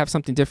probably have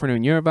something different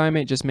in your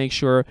environment. Just make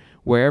sure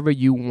wherever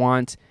you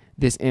want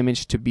this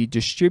image to be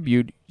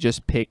distributed,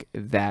 just pick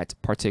that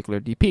particular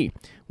DP,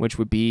 which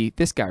would be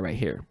this guy right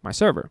here, my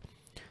server.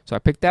 So I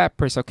pick that,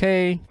 press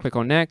OK, click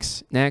on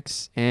next,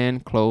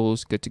 and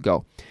close, good to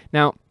go.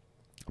 Now,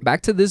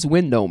 back to this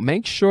window,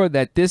 make sure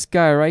that this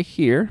guy right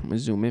here, I'm gonna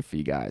zoom in for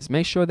you guys,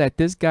 make sure that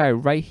this guy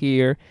right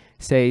here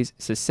says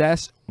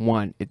success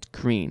 1, it's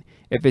green.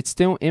 If it's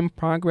still in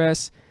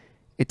progress,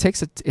 it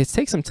takes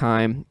some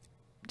time.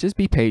 Just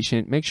be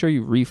patient, make sure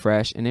you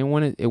refresh, and then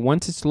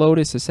once it's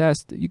loaded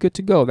success, you're good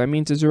to go. That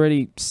means it's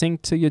already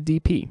synced to your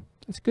DP.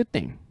 That's a good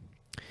thing.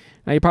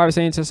 Now you're probably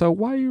saying to yourself,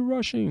 why are you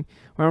rushing?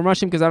 Well, I'm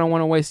rushing because I don't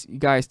want to waste you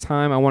guys'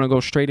 time. I want to go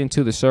straight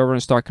into the server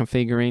and start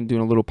configuring,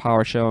 doing a little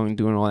PowerShell and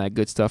doing all that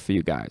good stuff for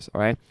you guys,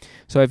 all right?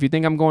 So if you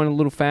think I'm going a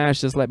little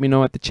fast, just let me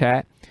know at the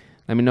chat.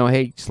 Let me know,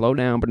 hey, slow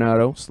down,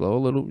 Bernardo. Slow a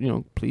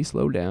little, please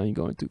slow down. You're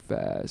going too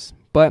fast.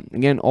 But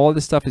again, all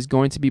this stuff is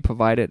going to be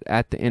provided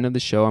at the end of the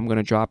show. I'm going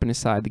to drop it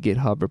inside the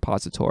GitHub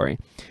repository.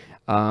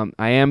 I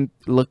am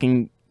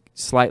looking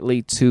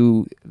slightly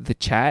to the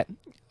chat.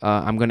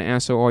 I'm going to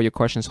answer all your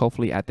questions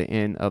hopefully at the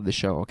end of the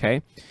show,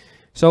 okay?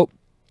 So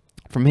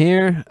from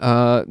here,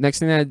 next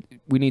thing that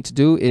we need to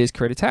do is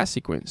create a task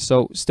sequence.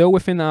 So still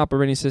within the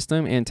operating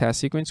system and task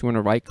sequence, we're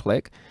going to right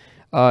click.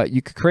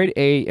 You could create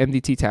a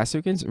MDT task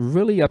sequence,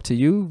 really up to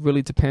you,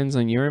 really depends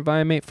on your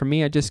environment. For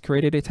me, I just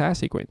created a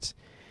task sequence.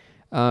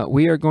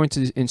 We are going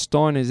to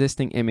install an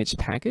existing image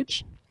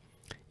package.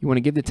 You want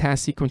to give the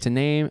task sequence a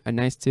name, a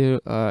nice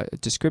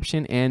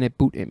description, and a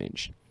boot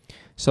image.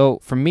 So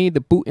for me,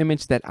 the boot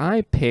image that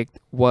I picked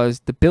was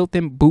the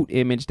built-in boot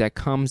image that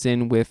comes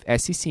in with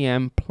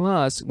SCCM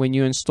plus when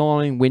you're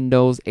installing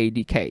Windows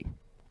ADK.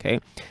 Okay.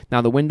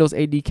 Now the Windows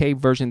ADK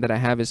version that I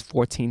have is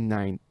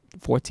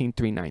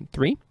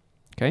 14.393.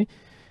 Okay.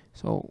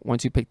 So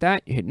once you pick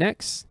that, you hit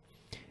next.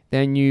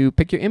 Then you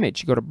pick your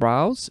image. You go to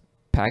Browse,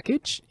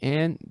 Package,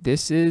 and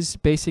this is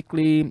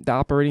basically the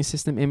operating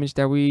system image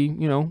that we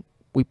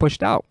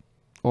pushed out,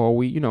 or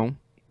we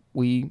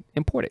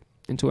imported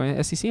into an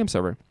SCCM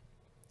server.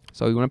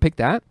 So you want to pick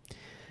that,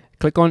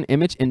 click on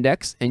image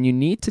index, and you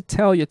need to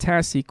tell your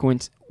task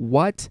sequence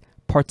what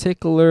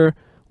particular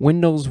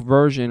Windows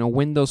version or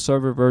Windows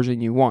Server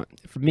version you want.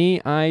 For me,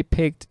 I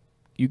picked,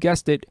 you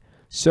guessed it,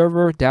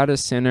 Server Data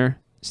Center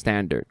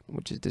Standard,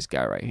 which is this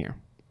guy right here.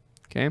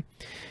 Okay.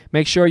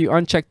 Make sure you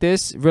uncheck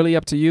this, really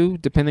up to you,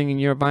 depending on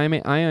your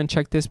environment. I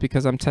uncheck this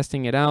because I'm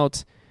testing it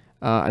out.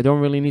 I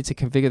don't really need to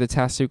configure the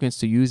task sequence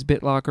to use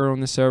BitLocker on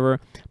the server.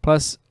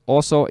 Plus,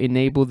 also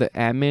enable the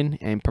admin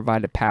and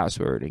provide a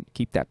password and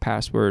keep that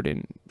password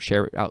and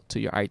share it out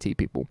to your IT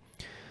people.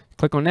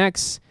 Click on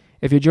next.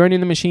 If you're joining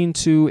the machine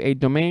to a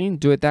domain,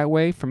 do it that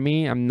way. For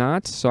me, I'm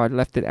not, so I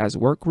left it as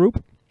work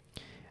group.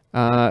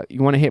 You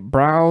want to hit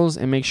browse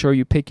and make sure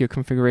you pick your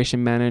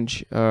configuration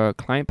manage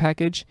client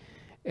package.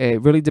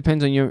 It really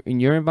depends on your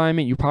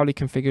environment. You probably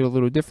configure a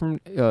little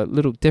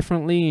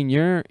differently in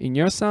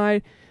your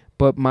side.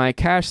 But my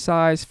cache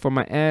size for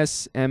my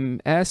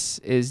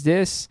SMS is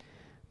this.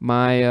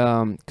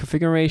 My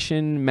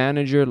configuration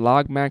manager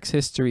log max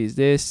history is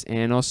this,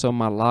 and also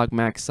my log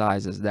max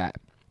size is that.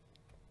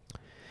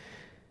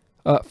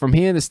 From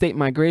here, the state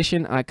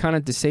migration, I kind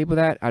of disable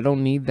that. I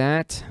don't need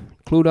that.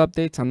 Include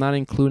updates, I'm not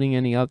including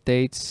any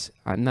updates.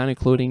 I'm not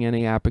including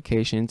any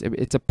applications.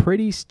 It's a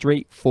pretty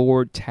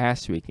straightforward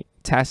task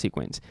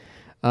sequence.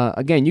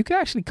 Again, you can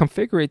actually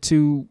configure it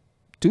to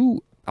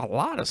do a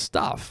lot of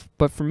stuff,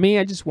 but for me,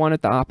 I just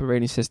wanted the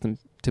operating system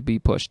to be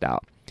pushed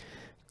out.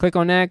 Click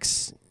on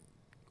next.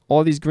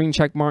 All these green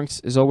check marks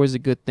is always a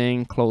good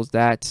thing. Close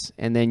that,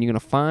 and then you're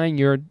gonna find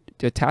your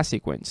task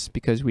sequence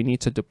because we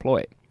need to deploy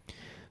it.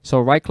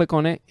 So right click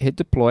on it, hit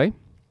deploy,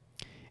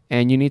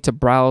 and you need to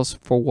browse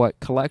for what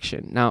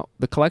collection. Now,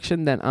 the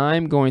collection that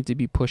I'm going to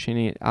be pushing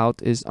it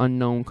out is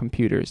unknown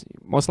computers.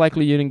 Most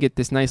likely you didn't get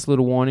this nice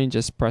little warning,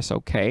 just press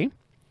OK.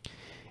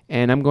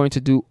 And I'm going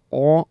to do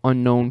all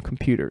unknown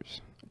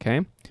computers,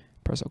 okay?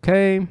 Press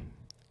OK,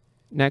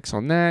 next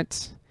on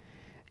that.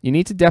 You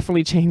need to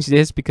definitely change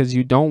this because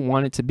you don't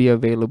want it to be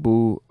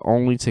available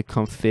only to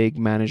config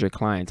manager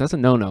clients. That's a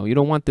no-no. You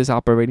don't want this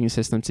operating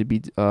system to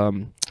be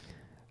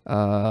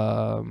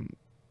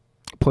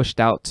pushed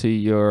out to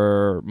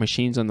your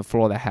machines on the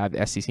floor that have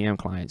SCCM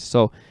clients.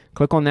 So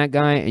click on that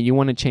guy and you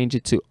want to change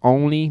it to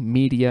only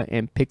media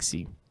and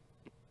Pixie.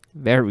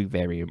 Very,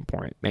 very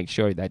important. Make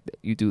sure that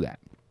you do that.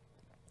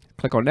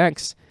 Click on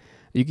next.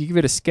 You can give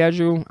it a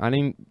schedule. I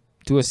didn't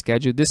do a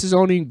schedule. This is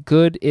only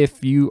good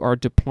if you are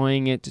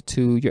deploying it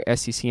to your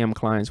SCCM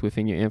clients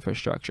within your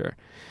infrastructure.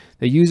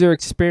 The user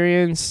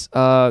experience,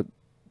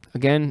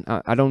 again,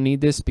 I don't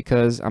need this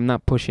because I'm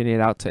not pushing it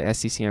out to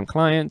SCCM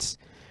clients.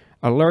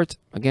 Alert,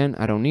 again,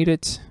 I don't need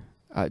it.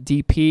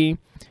 DP,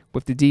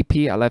 with the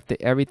DP, I left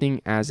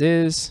everything as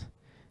is.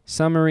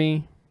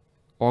 Summary,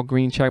 all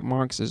green check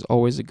marks is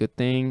always a good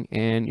thing,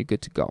 and you're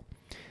good to go.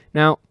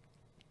 Now,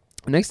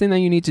 the next thing that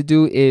you need to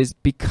do is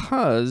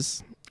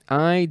because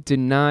I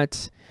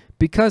haven't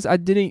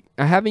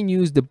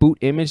used the boot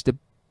image,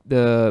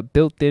 the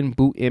built-in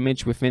boot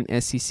image within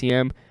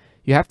SCCM.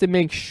 You have to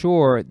make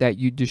sure that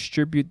you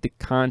distribute the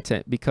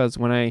content, because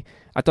when I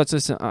thought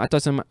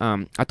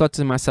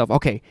to myself,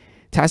 okay,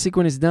 task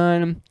sequence is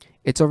done.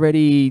 It's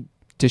already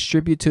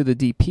distributed to the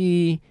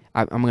DP.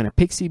 I'm gonna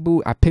Pixie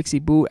boot. I Pixie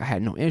boot. I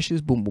had no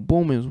issues. Boom, boom,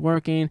 boom. It was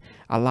working.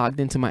 I logged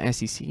into my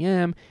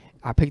SCCM.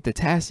 I picked the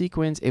task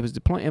sequence. It was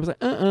deploying. It was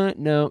like,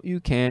 no, you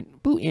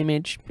can't. Boot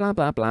image, blah,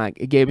 blah, blah.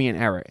 It gave me an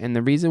error. And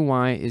the reason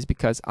why is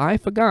because I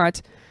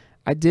forgot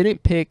I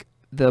didn't pick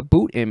the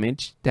boot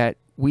image that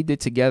we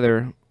did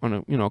together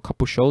on a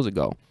couple shows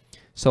ago.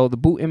 So the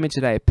boot image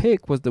that I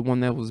picked was the one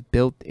that was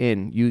built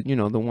in.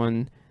 The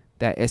one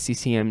that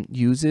SCCM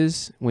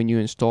uses when you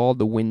install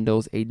the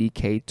Windows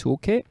ADK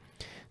toolkit.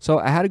 So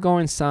I had to go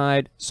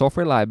inside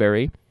software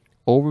library,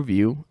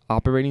 overview,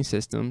 operating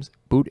systems,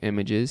 boot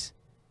images,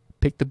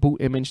 pick the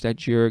boot image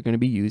that you're going to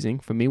be using.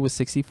 For me, it was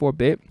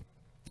 64-bit.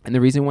 And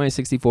the reason why it's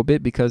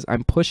 64-bit, because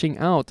I'm pushing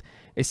out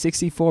a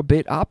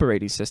 64-bit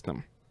operating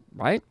system,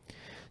 right?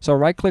 So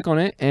right click on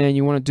it, and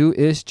you want to do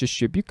is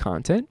distribute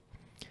content.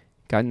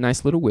 Got a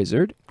nice little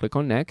wizard. Click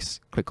on next,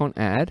 click on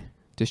add,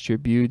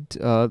 distribution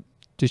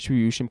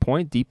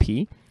point,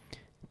 DP.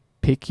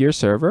 Pick your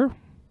server,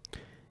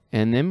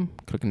 and then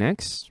click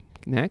next,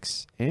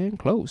 and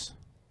close.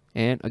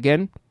 And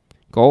again,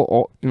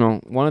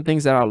 one of the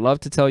things that I love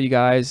to tell you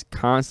guys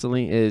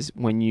constantly is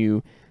when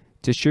you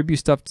distribute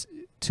stuff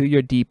to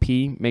your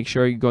DP, make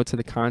sure you go to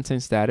the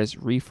content status,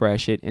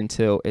 refresh it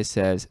until it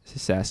says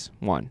success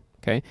 1.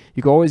 Okay,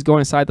 you can always go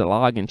inside the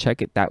log and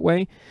check it that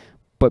way,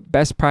 but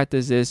best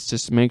practice is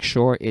just make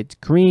sure it's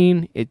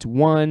green, it's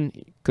 1,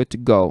 good to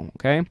go.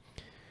 Okay,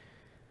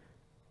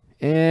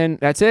 and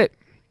that's it.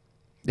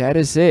 That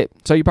is it.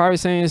 So you're probably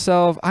saying to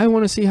yourself, I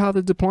want to see how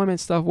the deployment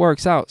stuff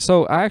works out.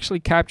 So I actually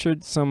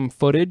captured some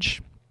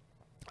footage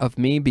of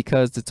me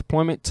because the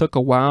deployment took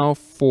a while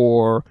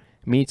for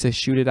me to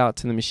shoot it out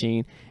to the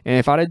machine. And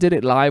if I did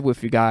it live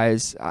with you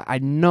guys, I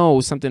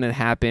know something had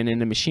happened and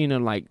the machine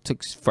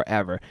took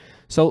forever.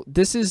 So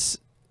this is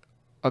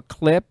a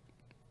clip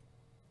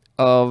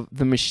of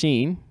the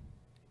machine,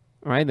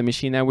 right? The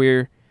machine that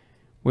we're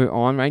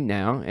on right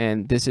now,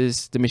 and this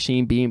is the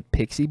machine being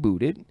Pixie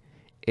booted.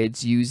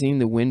 It's using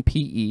the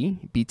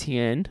WinPE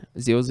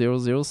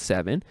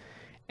BTN0007,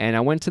 and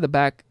I went to the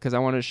back because I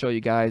wanted to show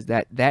you guys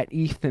that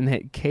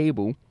Ethernet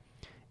cable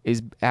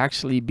is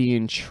actually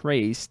being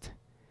traced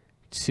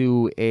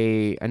to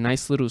a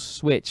nice little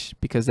switch,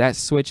 because that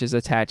switch is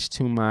attached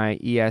to my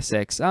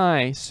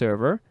ESXi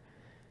server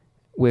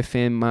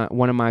within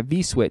one of my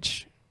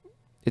vSwitch.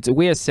 It's a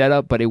weird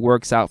setup, but it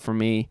works out for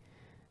me.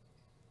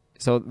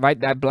 So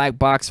that black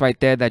box right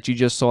there that you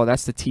just saw,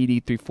 that's the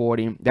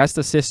TD340. That's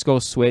the Cisco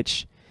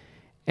switch,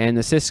 and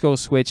the Cisco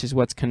switch is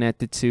what's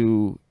connected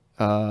to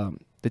the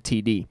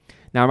TD.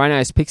 Now right now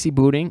it's Pixie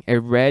booting.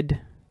 It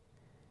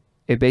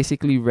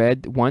basically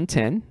read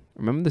 110.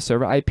 Remember, the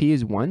server IP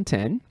is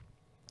 110.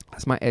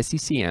 That's my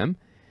SCCM,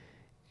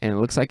 and it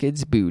looks like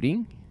it's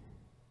booting.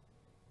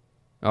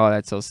 Oh,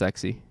 that's so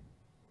sexy.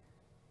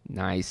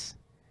 Nice.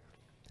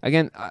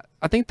 Again,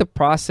 I think the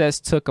process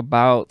took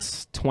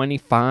about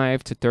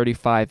 25 to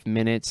 35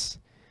 minutes.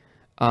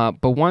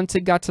 But once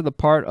it got to the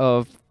part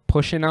of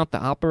pushing out the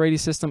operating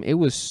system, it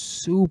was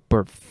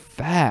super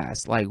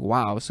fast. Like,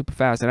 wow, super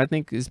fast. And I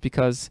think it's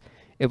because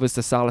it was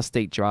the solid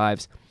state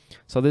drives.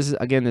 So this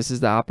is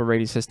the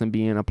operating system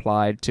being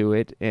applied to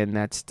it, and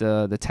that's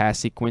the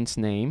task sequence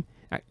name.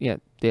 Yeah,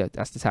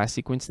 that's the task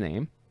sequence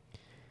name.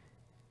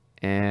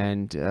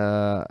 And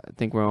I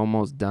think we're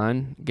almost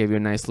done. Gave you a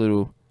nice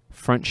little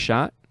front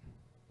shot.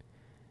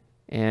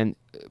 And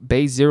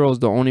base 0 is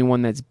the only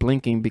one that's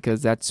blinking,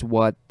 because that's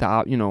what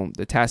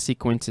the task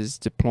sequence is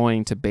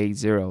deploying to base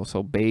 0.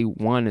 So base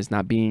 1 is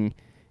not being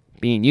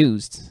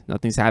used.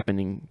 Nothing's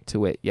happening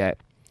to it yet.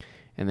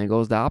 And then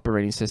goes the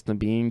operating system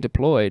being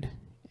deployed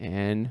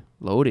and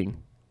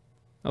loading.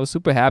 I was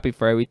super happy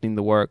for everything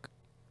to work.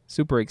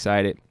 Super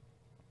excited.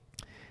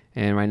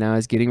 And right now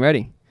it's getting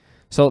ready.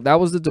 So that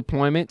was the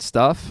deployment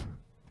stuff,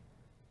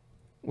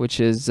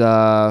 which is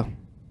yeah,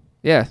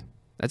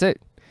 that's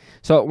it.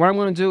 So what I'm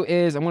going to do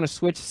is I'm going to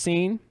switch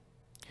scene.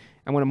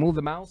 I'm going to move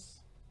the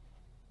mouse.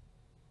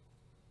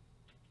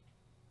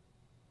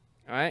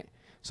 All right.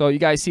 So you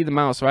guys see the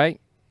mouse,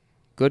 right?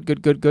 Good,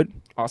 good, good, good.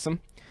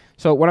 Awesome.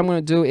 So what I'm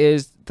going to do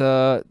is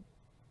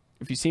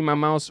if you see my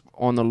mouse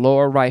on the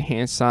lower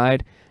right-hand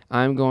side,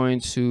 I'm going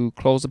to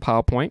close the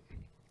PowerPoint.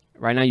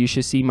 Right now you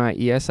should see my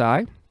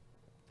ESI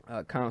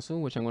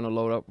console, which I'm going to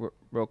load up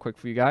real quick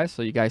for you guys,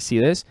 so you guys see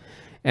this.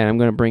 And I'm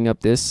going to bring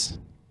up this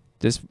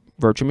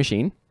virtual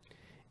machine.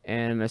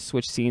 And let's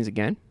switch scenes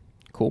again.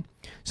 Cool.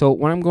 So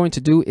what I'm going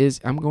to do is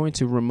I'm going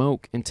to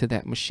remote into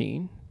that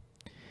machine,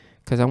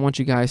 because I want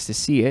you guys to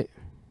see it.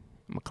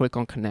 I'm going to click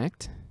on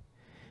connect,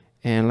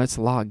 and let's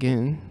log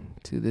in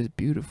to this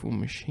beautiful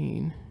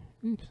machine.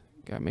 Oops,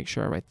 gotta make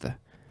sure I write the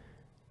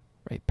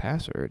right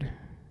password.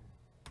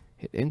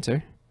 Hit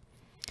enter.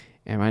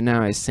 And right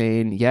now it's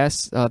saying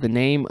yes. The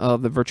name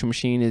of the virtual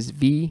machine is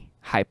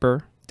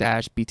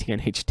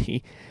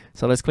v-BTNHD.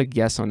 So let's click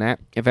yes on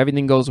that. If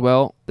everything goes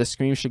well, the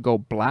screen should go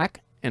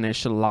black and it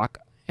should lock,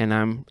 and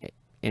I'm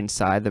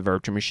inside the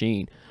virtual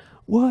machine.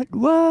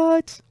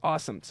 What?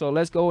 Awesome. So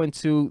let's go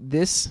into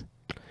this.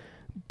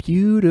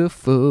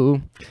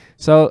 Beautiful.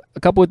 So a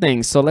couple of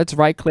things. So let's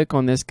right click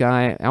on this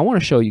guy. I want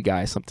to show you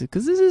guys something,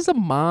 because this is a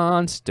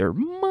monster.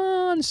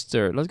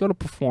 Let's go to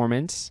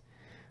performance.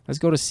 Let's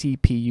go to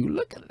CPU.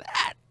 Look at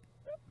that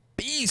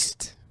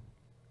beast.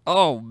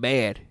 Oh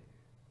man.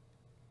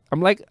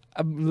 I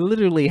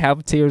literally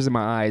have tears in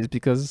my eyes,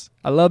 because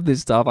I love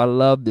this stuff. I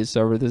love this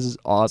server. This is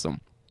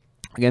awesome.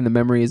 Again, the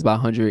memory is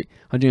about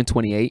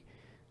 128.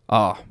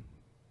 Oh,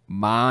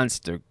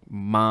 monster.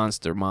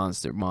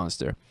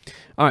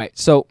 All right,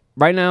 so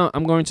right now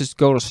I'm going to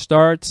go to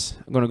start.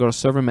 I'm going to go to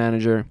server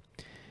manager,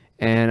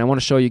 and I want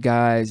to show you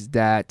guys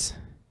that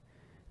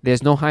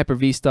there's no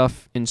Hyper-V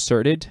stuff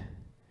inserted.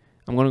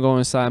 I'm going to go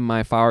inside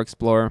my File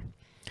Explorer.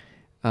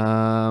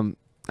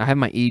 I have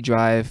my E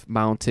drive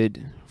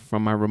mounted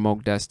from my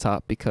remote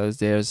desktop because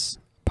there's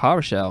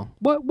PowerShell.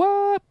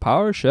 What?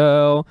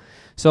 PowerShell.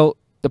 So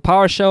the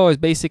PowerShell is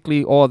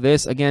basically all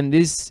this. Again,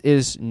 this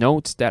is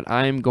notes that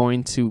I'm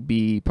going to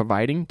be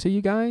providing to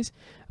you guys.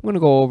 I'm going to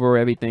go over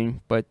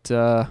everything, but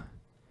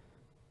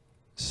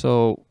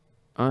so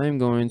I'm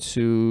going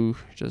to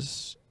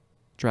just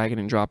drag it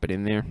and drop it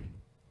in there.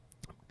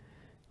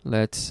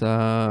 Let's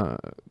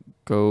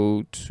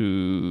go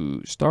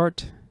to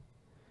start.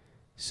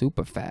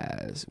 Super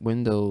fast.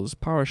 Windows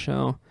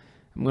PowerShell.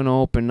 I'm going to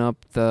open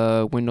up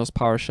the Windows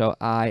PowerShell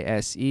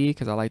ISE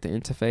because I like the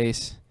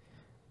interface.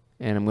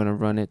 And I'm going to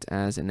run it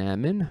as an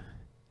admin.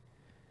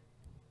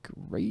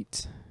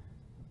 Great.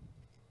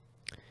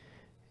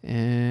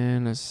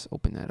 And let's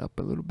open that up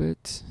a little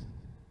bit.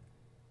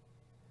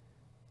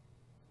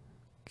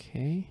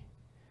 Okay.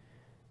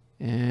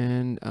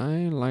 And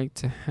I like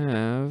to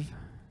have,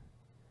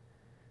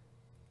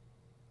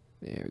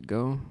 there we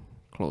go,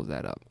 close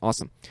that up.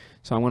 Awesome.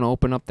 So I'm going to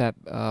open up that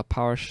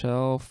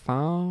PowerShell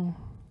file.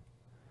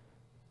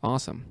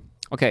 Awesome.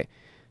 Okay.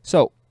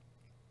 So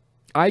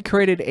I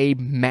created a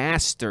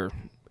master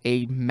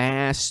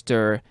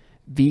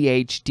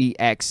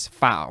VHDX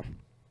file.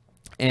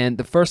 And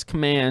the first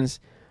commands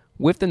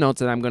with the notes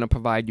that I'm going to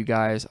provide you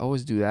guys,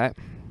 always do that.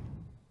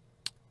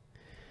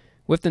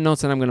 With the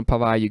notes that I'm going to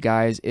provide you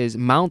guys is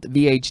mount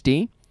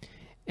VHD,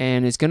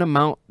 and it's going to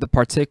mount the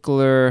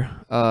particular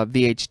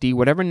VHD,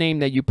 whatever name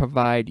that you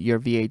provide your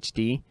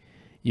VHD,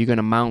 you're going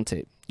to mount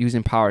it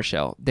using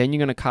PowerShell. Then you're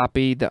going to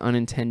copy the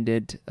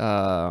unintended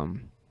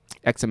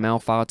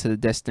XML file to the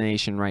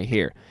destination right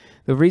here.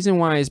 The reason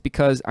why is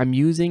because I'm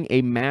using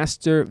a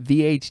master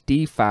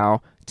VHD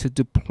file to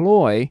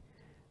deploy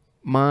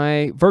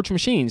my virtual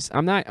machines.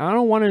 I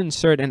don't want to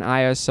insert an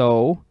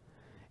ISO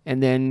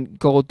and then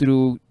go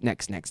through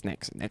next. I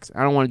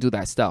don't want to do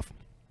that stuff.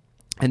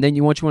 And then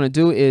what you want to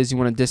do is you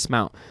want to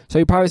dismount. So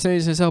you're probably saying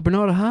to yourself,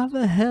 Bernardo, how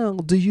the hell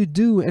do you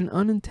do an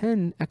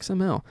unintended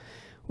XML?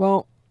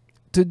 Well,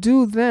 to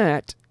do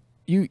that,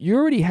 you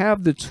already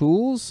have the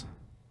tools.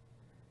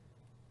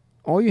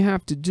 All you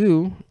have to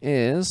do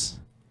is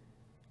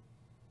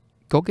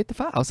go get the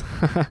files.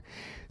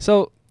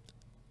 So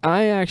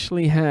I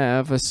actually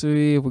have, let's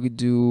see if we could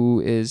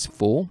do is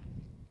full.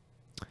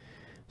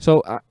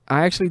 So I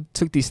actually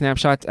took these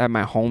snapshots at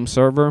my home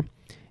server,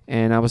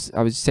 and I was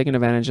taking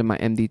advantage of my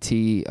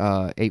MDT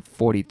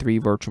 843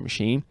 virtual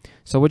machine.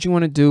 So what you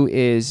want to do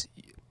is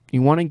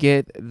you want to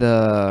get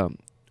the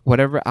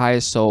whatever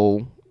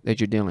ISO that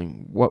you're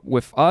dealing.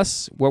 With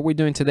us, what we're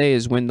doing today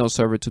is Windows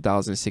Server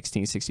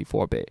 2016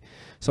 64-bit.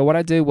 So what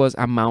I did was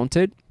I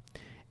mounted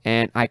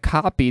and I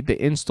copied the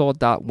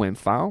install.wim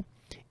file,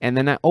 and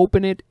then I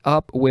open it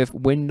up with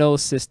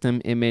Windows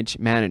System Image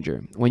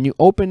Manager. When you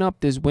open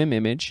up this WIM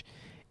image,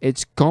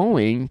 it's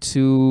going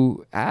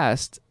to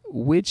ask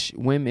which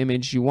WIM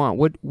image you want,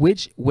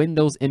 which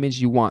Windows image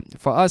you want.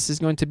 For us, it's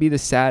going to be the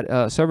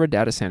server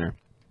data center.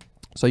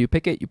 So you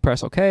pick it, you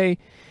press OK.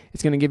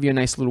 It's going to give you a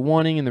nice little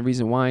warning, and the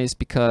reason why is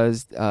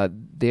because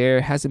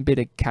there hasn't been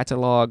a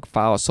catalog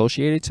file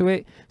associated to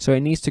it, so it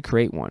needs to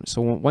create one.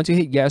 So once you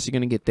hit yes, you're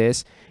going to get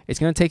this. It's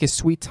going to take a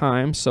sweet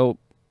time, so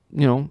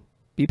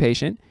be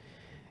patient.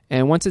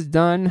 And once it's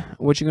done,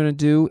 what you're going to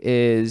do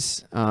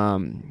is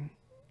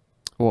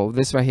well,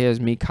 this right here is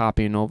me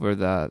copying over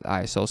the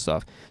ISO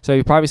stuff. So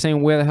you're probably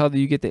saying, where the hell do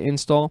you get the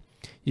install?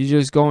 You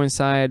just go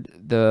inside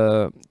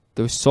the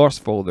source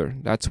folder.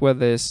 That's where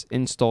this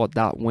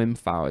install.wim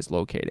file is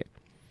located.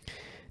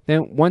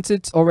 Then once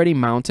it's already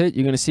mounted,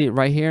 you're going to see it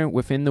right here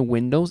within the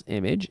Windows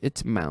image.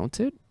 It's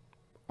mounted.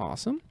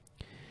 Awesome.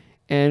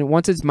 And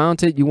once it's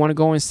mounted, you want to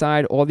go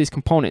inside all these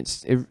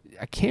components.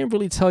 I can't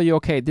really tell you,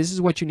 okay, this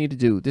is what you need to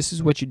do. This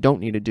is what you don't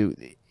need to do.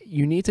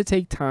 You need to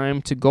take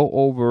time to go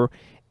over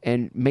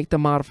and make the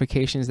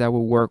modifications that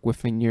will work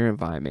within your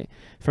environment.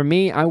 For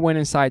me, I went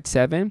inside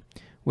 7,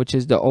 which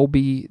is the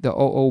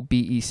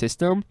OOBE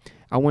system.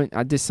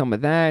 I did some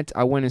of that.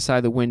 I went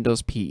inside the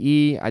Windows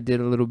PE. I did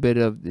a little bit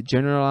of the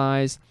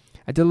generalized.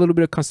 I did a little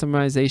bit of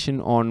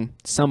customization on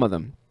some of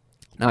them.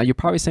 Now, you're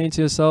probably saying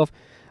to yourself,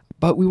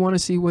 but we want to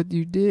see what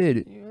you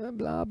did.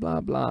 Blah,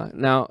 blah, blah.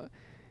 Now,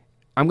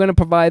 I'm going to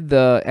provide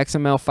the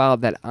XML file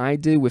that I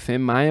did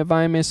within my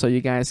environment so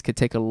you guys could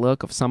take a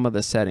look of some of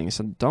the settings.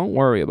 So don't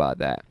worry about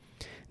that.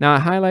 Now, I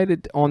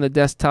highlighted on the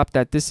desktop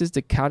that this is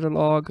the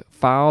catalog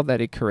file that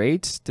it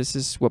creates. This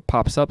is what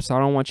pops up. So I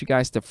don't want you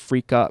guys to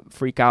freak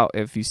out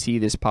if you see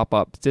this pop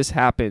up. This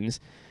happens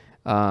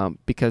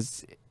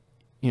because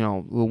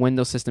the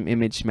Windows System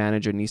Image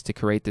Manager needs to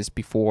create this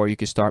before you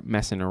can start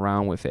messing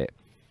around with it.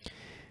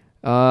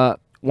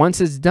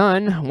 Once it's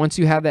done, once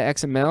you have the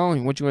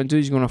XML, what you want to do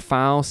is you're going to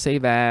file,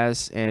 save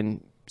as,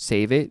 and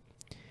save it.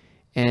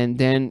 And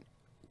then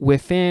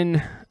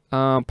within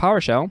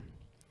PowerShell,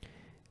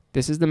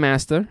 this is the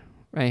master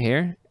right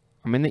here.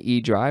 I'm in the E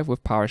drive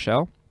with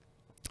PowerShell.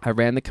 I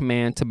ran the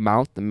command to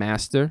mount the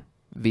master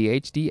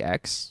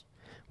VHDX,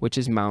 which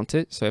is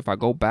mounted. So if I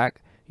go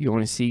back, you're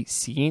going to see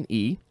C and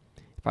E.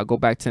 If I go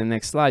back to the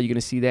next slide, you're going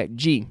to see that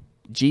G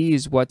G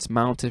is what's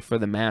mounted for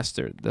the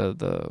master,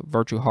 the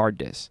virtual hard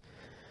disk.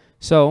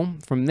 So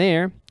from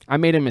there, I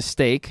made a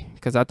mistake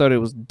because I thought it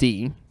was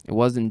D. It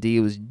wasn't D,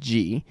 it was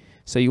G.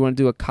 So you want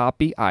to do a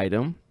copy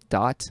item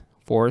dot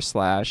 /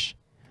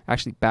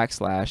 actually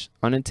backslash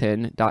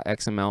unattended dot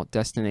XML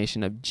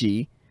destination of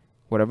G,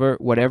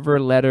 whatever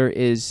letter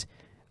is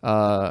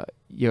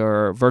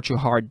your virtual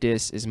hard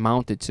disk is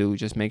mounted to.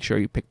 Just make sure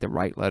you pick the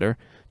right letter,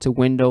 to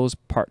Windows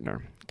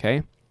partner.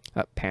 Okay,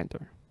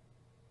 Panther,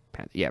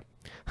 yeah.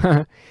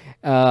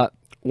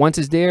 Once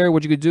it's there,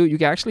 what you could do, you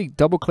can actually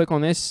double click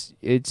on this.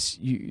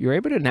 You're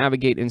able to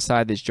navigate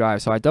inside this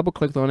drive. So I double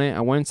clicked on it,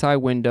 I went inside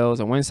Windows,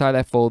 I went inside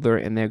that folder,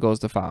 and there goes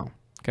the file.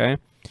 Okay,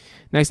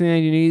 next thing that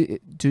you need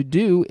to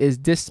do is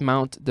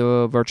dismount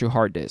the virtual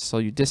hard disk. So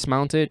you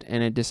dismount it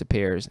and it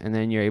disappears, and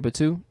then you're able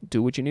to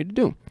do what you need to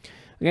do.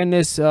 Again,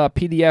 this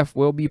PDF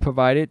will be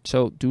provided,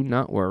 so do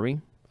not worry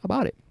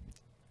about it.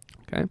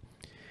 Okay,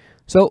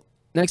 so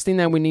next thing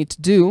that we need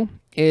to do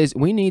is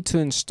we need to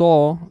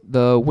install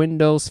the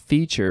Windows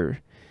feature.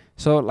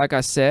 So like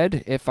I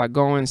said, if I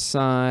go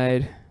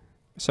inside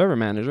Server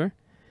Manager,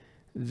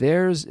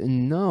 there's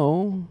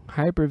no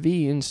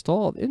Hyper-V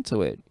installed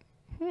into it.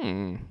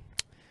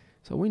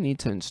 So we need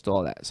to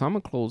install that. So I'm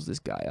gonna close this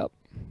guy up.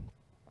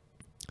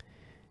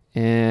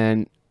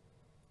 And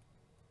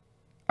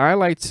I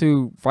like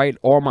to write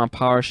all my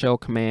PowerShell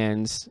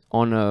commands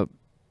on a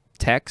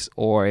text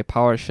or a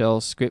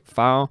PowerShell script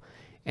file,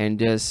 and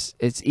just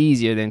it's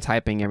easier than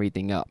typing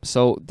everything up.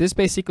 So this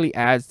basically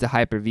adds the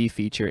Hyper-V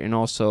feature and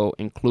also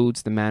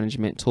includes the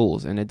management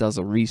tools, and it does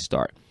a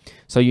restart.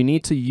 So you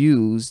need to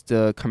use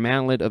the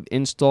commandlet of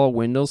install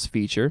Windows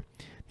feature,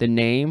 the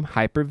name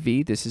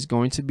Hyper-V, this is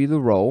going to be the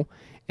role,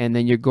 and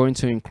then you're going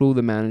to include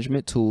the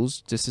management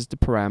tools, this is the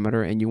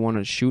parameter, and you want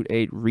to shoot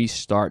a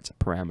restart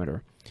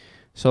parameter.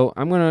 So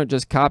I'm gonna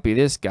just copy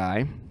this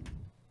guy.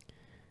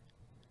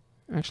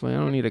 Actually, I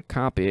don't need to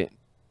copy it.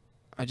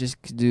 I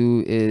just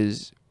do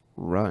is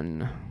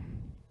run,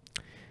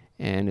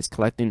 and it's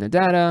collecting the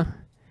data,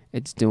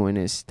 it's doing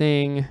its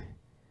thing.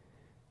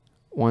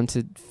 Once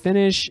it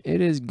finishes,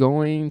 it is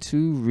going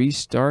to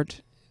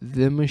restart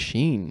the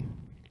machine.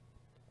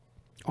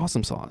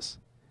 Awesome sauce.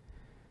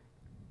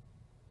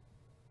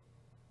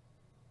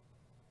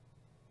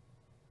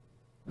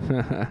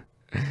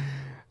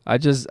 I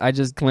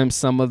just glimpsed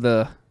some of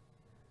the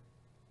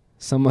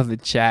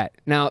chat.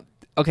 Now,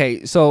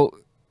 okay, so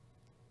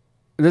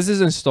this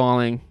is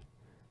installing.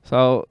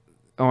 So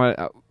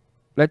I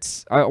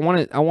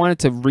wanted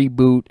to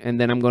reboot, and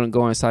then I'm gonna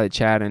go inside the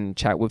chat and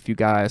chat with you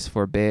guys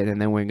for a bit,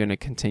 and then we're gonna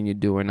continue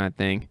doing that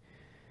thing.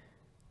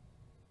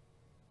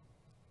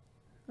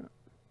 All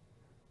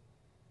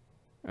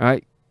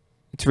right,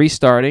 it's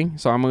restarting,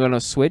 so I'm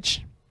gonna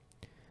switch.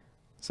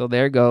 So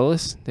there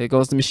goes the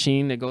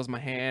machine, there goes my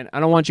hand. I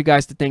don't want you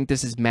guys to think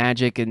this is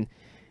magic and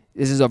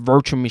this is a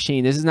virtual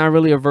machine. This is not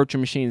really a virtual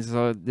machine.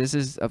 So this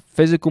is a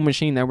physical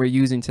machine that we're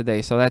using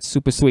today. So that's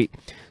super sweet.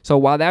 So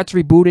while that's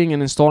rebooting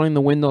and installing the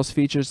Windows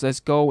features,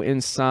 let's go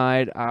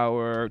inside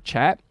our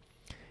chat.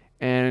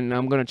 And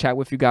I'm going to chat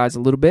with you guys a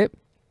little bit.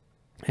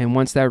 And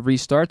once that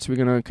restarts, we're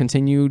going to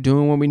continue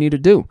doing what we need to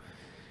do.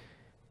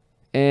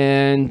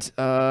 And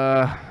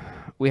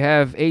we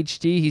have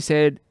HD. He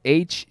said,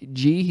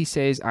 HG, he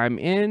says, I'm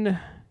in.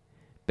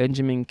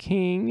 Benjamin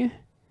King.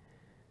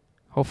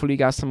 Hopefully you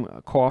got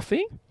some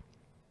coffee.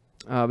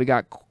 We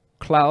got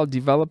Cloud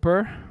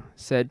Developer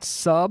said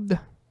subbed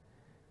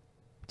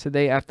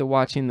today after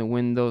watching the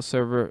Windows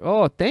server.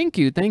 Oh, thank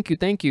you for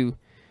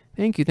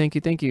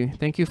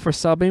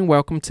subbing.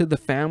 Welcome to the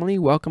family.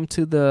 Welcome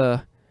to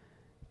the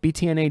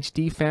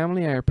BTNHD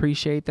family. I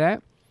appreciate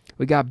that.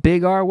 We got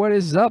Big R. What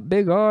is up,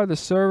 Big R? The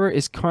server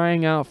is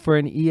crying out for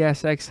an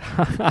ESX.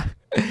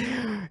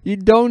 You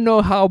don't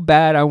know how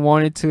bad I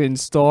wanted to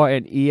install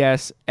an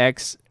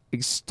ESX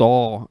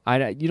install.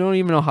 You don't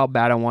even know how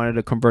bad I wanted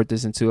to convert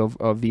this into a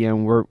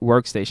VM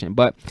workstation,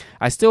 but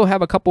I still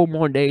have a couple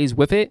more days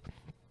with it.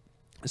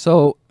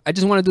 So I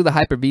just want to do the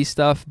Hyper-V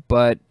stuff,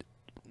 but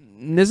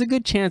there's a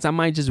good chance I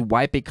might just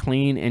wipe it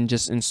clean and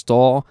just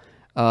install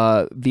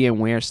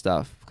VMware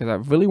stuff, because I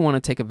really want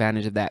to take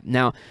advantage of that.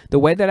 Now, the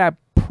way that I'm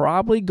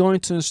probably going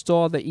to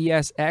install the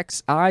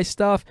ESXi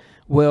stuff,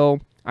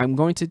 I'm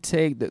going to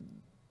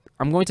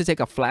take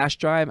a flash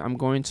drive. I'm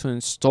going to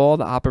install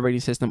the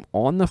operating system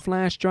on the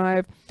flash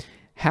drive,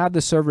 have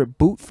the server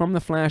boot from the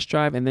flash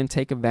drive, and then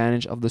take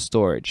advantage of the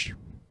storage.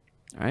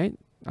 All right,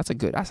 that's a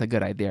good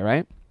idea,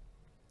 right?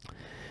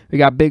 We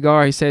got Big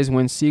R. He says,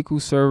 when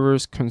SQL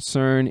servers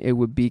concerned, it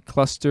would be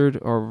clustered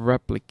or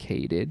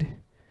replicated.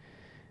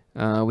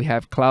 We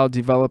have Cloud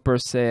Developer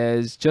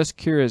says, just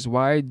curious,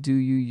 why do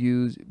you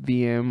use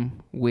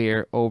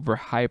VMware over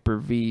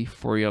Hyper-V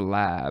for your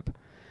lab?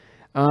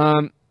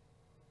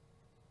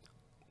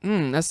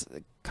 That's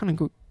kind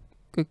of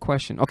good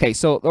question. Okay,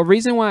 so the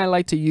reason why I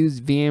like to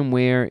use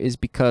VMware is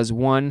because,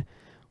 one,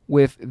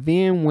 with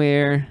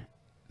VMware,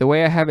 the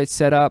way I have it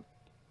set up,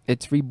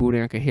 it's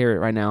rebooting. I can hear it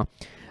right now.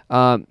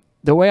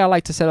 The way I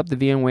like to set up the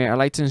VMware, I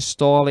like to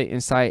install it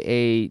inside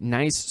a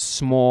nice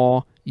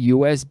small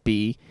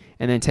USB,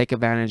 and then take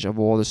advantage of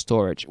all the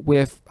storage.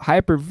 With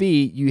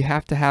Hyper-V, you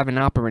have to have an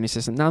operating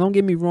system. Now, don't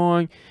get me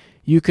wrong,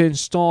 you can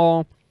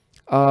install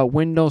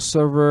Windows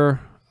Server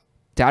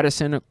Data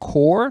Center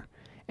Core,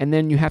 and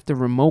then you have to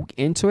remote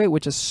into it,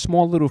 which is a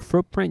small little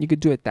footprint. You could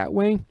do it that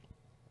way.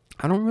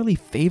 I don't really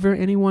favor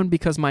anyone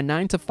because my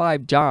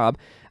 9-to-5 job,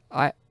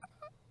 I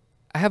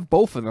have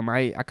both of them.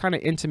 I kind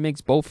of intermix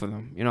both of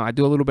them. You know, I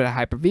do a little bit of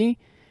Hyper-V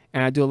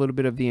and I do a little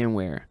bit of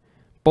VMware.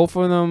 Both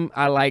of them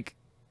I like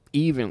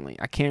evenly.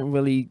 I can't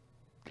really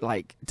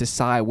like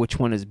decide which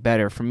one is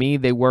better. For me,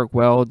 they work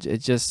well.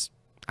 It's just,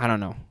 I don't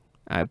know.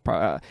 I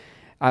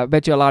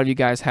bet you a lot of you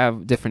guys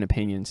have different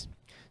opinions.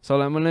 So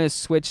I'm going to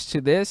switch to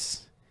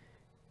this.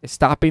 It's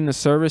stopping the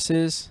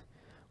services.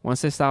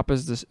 Once it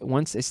stops,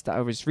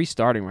 it's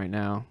restarting right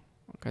now.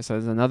 Okay, so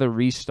there's another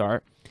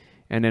restart.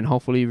 And then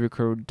hopefully we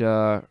could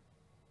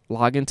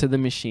log into the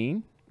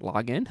machine.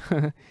 Log in.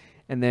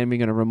 And then we're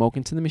going to remote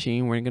into the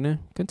machine. We're going to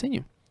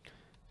continue.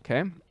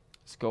 Okay,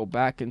 let's go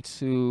back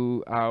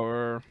into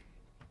our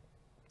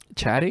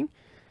chatting.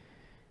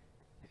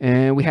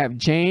 And we have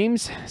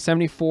James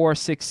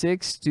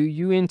 7466. Do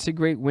you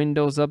integrate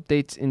Windows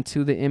updates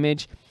into the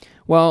image?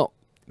 Well,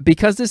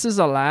 because this is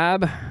a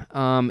lab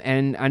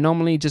and I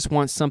normally just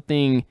want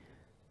something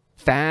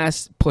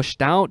fast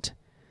pushed out,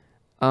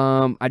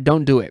 I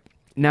don't do it.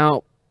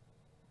 Now,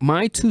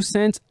 my 2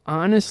 cents,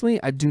 honestly,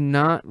 I do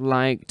not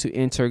like to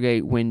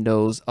integrate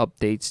Windows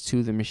updates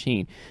to the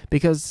machine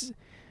because,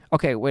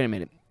 okay, wait a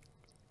minute.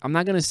 I'm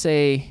not going to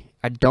say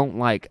I don't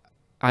like.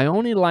 I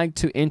only like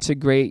to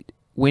integrate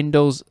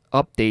Windows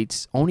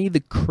updates, only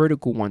the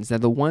critical ones. They're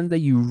the ones that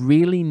you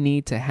really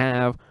need to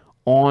have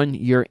on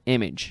your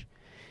image.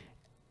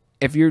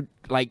 If you're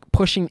like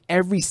pushing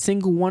every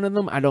single one of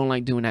them, I don't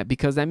like doing that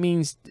because that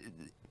means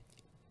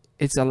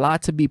it's a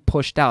lot to be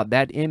pushed out.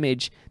 That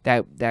image,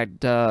 that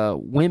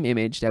WIM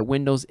image, that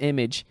Windows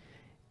image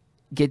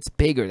gets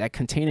bigger. That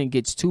container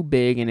gets too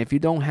big. And if you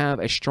don't have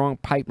a strong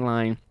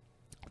pipeline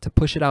to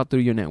push it out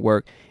through your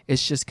network,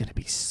 it's just going to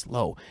be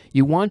slow.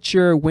 You want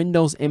your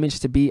Windows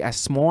image to be as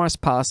small as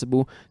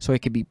possible so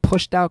it can be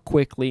pushed out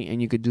quickly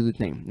and you could do the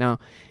thing. Now,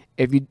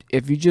 if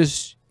you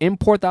just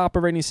import the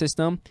operating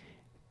system,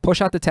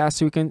 push out the task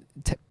sequence,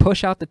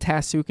 push out the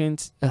task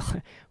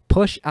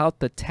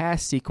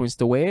sequence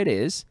the way it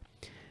is.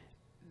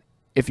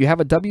 If you have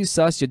a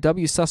WSUS, your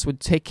WSUS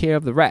would take care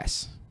of the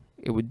rest.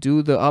 It would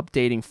do the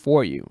updating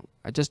for you.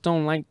 I just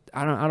don't like.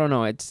 I don't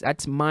know.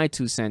 That's my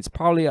 2 cents.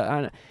 Probably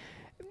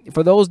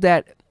for those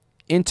that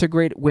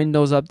integrate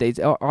Windows updates.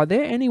 Are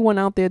there anyone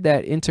out there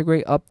that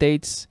integrate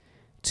updates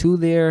to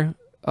their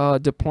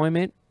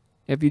deployment?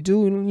 If you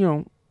do, you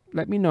know,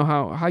 let me know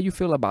how you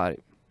feel about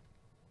it.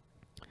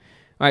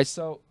 All right,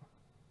 so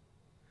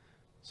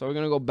we're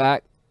gonna go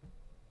back.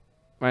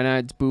 Right now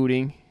it's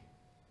booting.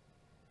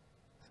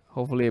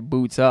 Hopefully it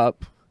boots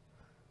up.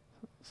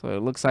 So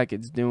it looks like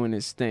it's doing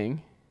its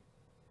thing.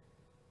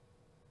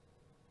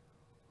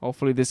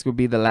 Hopefully this will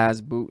be the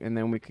last boot and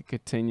then we could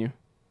continue.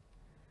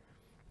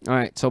 All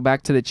right, so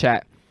back to the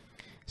chat.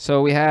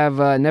 So we have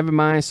never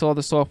mind, saw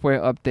the software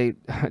update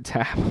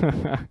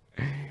tab.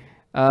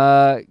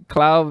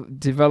 Cloud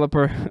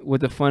developer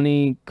with a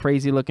funny,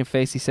 crazy looking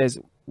face. He says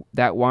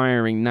that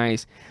wiring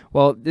nice.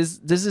 Well, this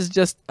is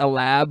just a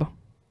lab.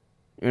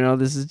 You know,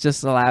 this is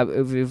just a lab.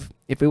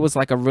 If it was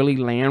like a really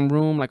LAN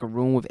room, like a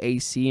room with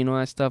AC and all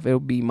that stuff, it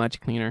would be much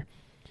cleaner.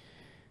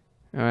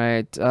 All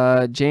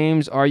right,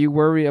 James, are you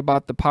worried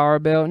about the power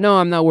bill? No,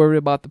 I'm not worried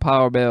about the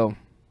power bill.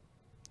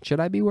 Should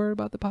I be worried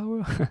about the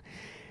power bill?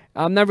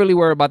 I'm not really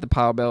worried about the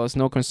power bill. It's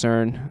no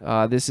concern.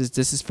 This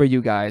is for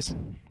you guys.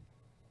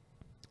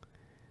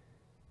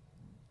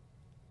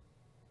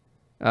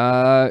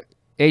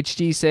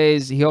 HD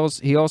says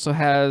he also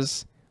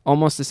has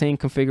almost the same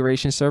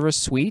configuration server.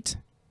 Sweet.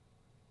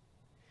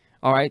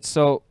 All right,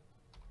 so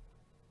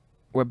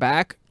we're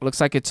back. Looks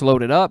like it's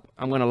loaded up.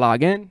 I'm going to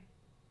log in.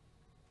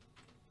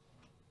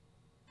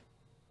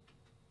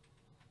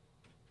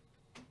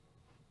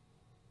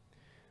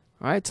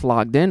 All right, it's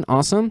logged in.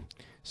 Awesome.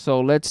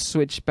 So let's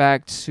switch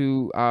back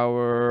to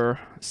our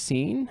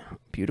scene.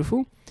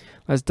 Beautiful.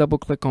 Let's double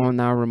click on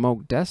our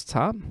remote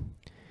desktop.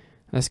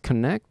 Let's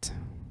connect.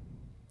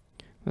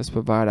 Let's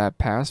provide our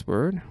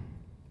password.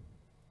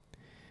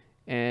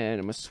 And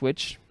I'm going to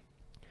switch.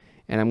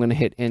 And I'm going to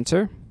hit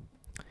enter.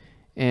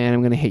 And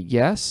I'm going to hit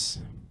yes.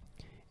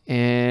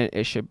 And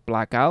it should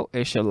black out.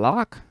 It should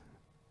lock.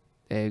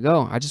 There you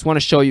go. I just want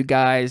to show you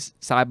guys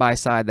side by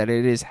side that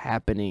it is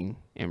happening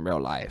in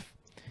real life.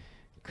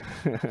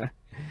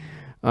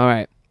 All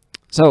right.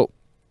 So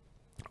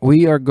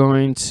we are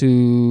going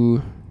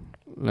to,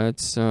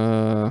 let's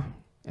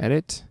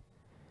edit.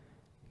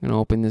 I'm going to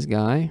open this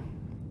guy.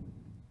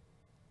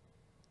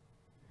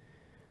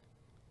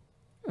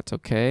 That's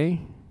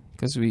okay,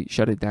 because we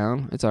shut it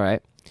down. It's all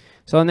right.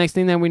 So the next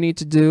thing that we need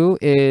to do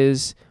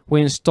is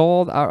we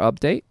installed our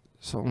update.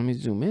 So let me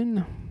zoom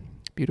in.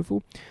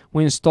 Beautiful.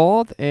 We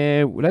installed,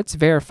 and let's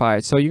verify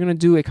it. So you're going to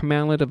do a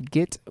commandlet of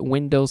get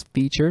Windows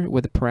feature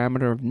with a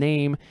parameter of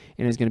name,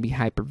 and it's going to be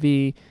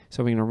Hyper-V.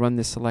 So we're going to run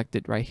this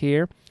selected right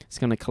here. It's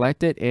going to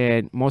collect it,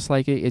 and most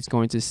likely it's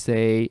going to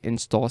say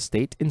install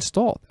state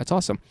installed. That's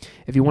awesome.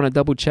 If you want to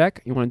double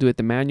check, you want to do it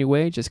the manual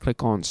way, just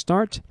click on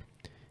start.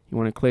 You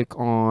want to click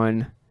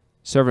on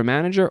server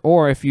manager,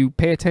 or if you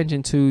pay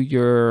attention to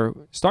your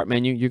start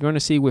menu, you're going to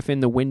see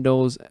within the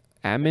Windows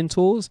admin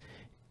tools,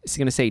 it's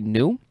going to say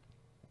new.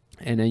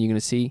 And then you're going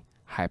to see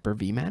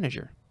Hyper-V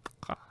Manager.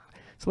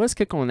 So let's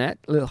click on that.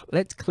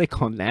 Let's click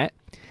on that.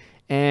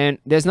 And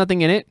there's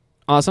nothing in it.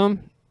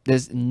 Awesome.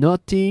 There's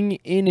nothing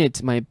in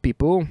it, my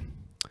people.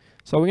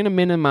 So we're going to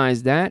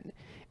minimize that.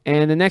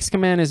 And the next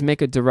command is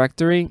make a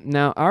directory.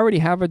 Now, I already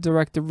have a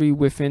directory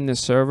within the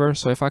server.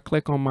 So if I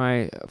click on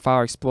my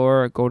File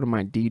Explorer, go to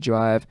my D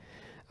drive,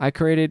 I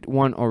created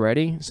one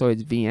already. So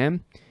it's VM.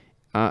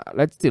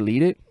 Let's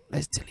delete it.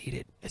 Let's delete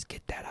it. Let's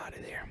get that out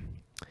of there.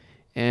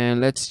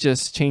 And let's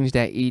just change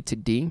that E to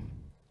D.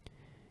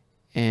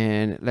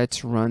 And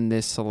let's run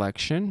this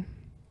selection.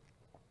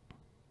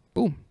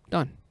 Boom,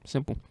 done.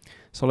 Simple.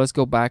 So let's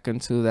go back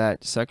into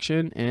that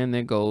section, and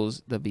there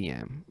goes the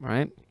VM,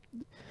 right?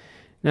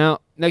 Now,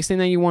 next thing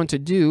that you want to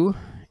do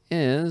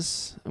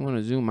is, I'm going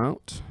to zoom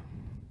out,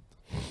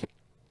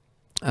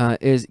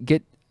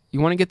 you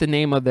want to get the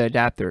name of the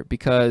adapter,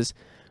 because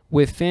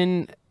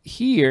within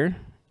here,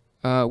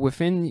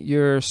 within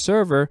your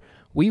server,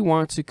 we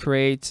want to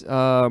create,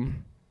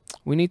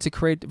 we need to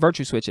create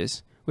virtual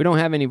switches. We don't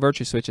have any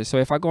virtual switches. So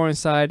if I go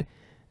inside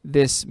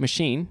this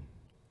machine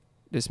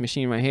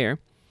right here,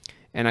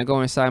 and I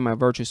go inside my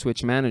virtual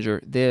switch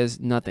manager, there's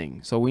nothing.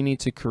 So we need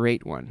to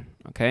create one,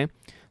 okay?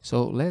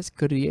 So let's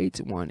create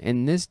one.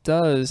 And this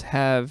does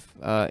have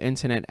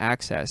internet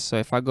access. So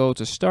if I go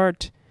to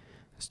start,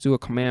 let's do a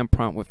command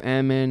prompt with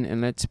admin,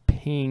 and let's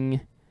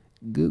ping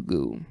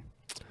Google.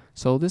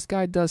 So this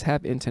guy does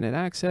have internet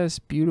access.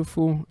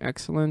 Beautiful,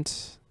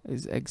 excellent.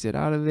 Let's exit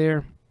out of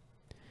there.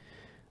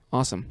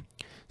 Awesome.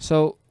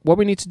 So what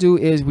we need to do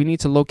is we need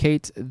to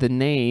locate the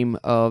name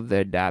of the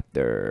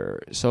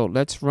adapter. So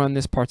let's run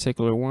this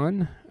particular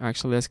one.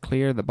 Actually, let's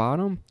clear the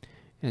bottom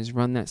and let's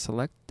run that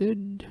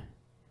selected.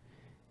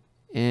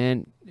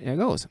 And there it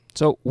goes.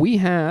 So we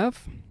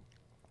have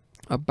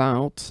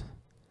about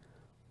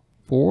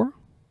 4.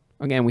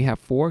 Again, we have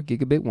 4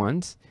 gigabit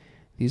ones.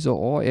 These are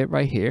all it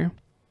right here.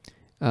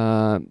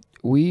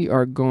 We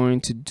are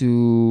going to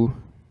do,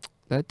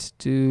 let's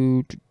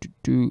do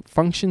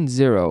function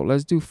 0.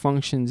 Let's do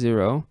function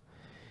 0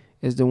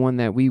 is the one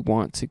that we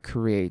want to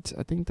create.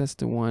 I think that's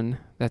the one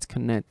that's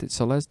connected.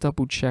 So let's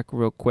double check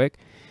real quick.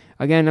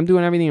 Again, I'm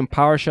doing everything in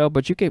PowerShell,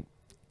 but you can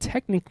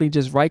technically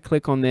just right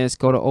click on this,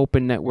 go to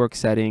open network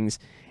settings,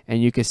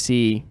 and you can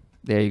see,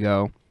 there you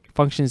go.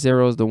 Function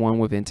 0 is the one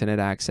with internet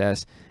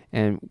access.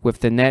 And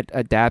with the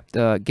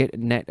get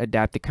net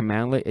adapted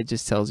commandlet, it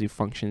just tells you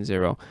function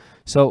 0.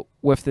 So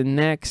with the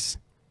next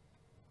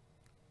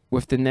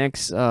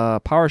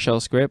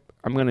PowerShell script,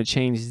 I'm going to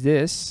change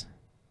this.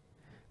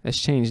 Let's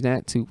change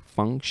that to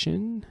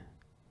function.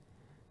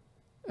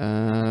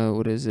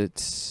 What is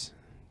it?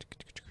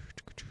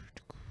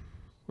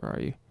 Where are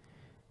you?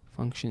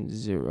 Function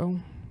 0.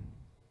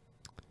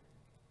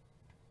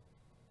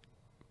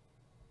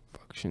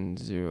 Function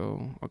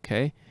 0.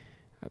 Okay.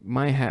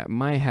 Might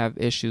have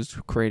issues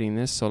creating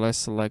this, so let's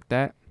select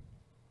that.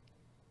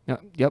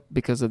 Yep,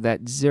 because of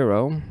that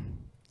 0.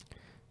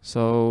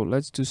 So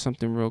let's do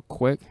something real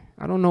quick.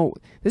 I don't know.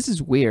 This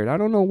is weird. I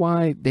don't know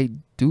why they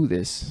do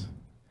this.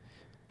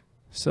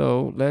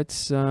 So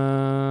let's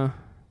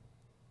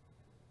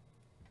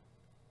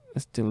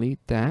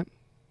delete that.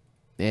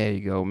 There you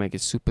go. Make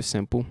it super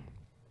simple.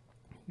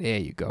 There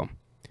you go.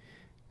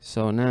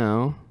 So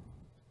now,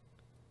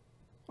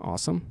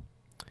 awesome.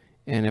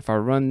 And if I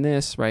run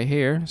this right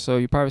here, so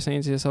you're probably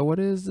saying to yourself, what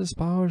is this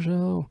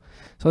PowerShell?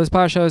 So this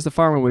PowerShell is the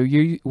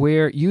following.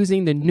 We're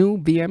using the new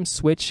VM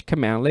switch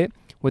commandlet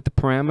with the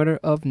parameter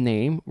of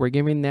name. We're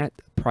giving that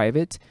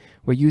private.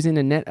 We're using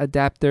the net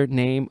adapter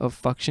name of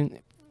function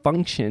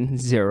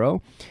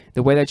 0.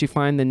 The way that you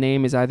find the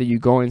name is either you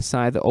go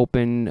inside the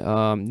open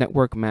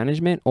network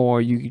management,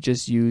 or you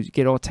just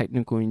get all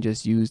technical and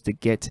just use the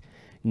get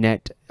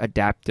net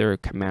adapter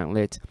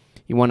commandlet.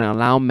 You want to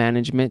allow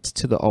management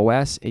to the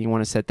OS, and you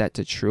want to set that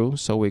to true.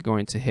 So we're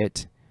going to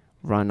hit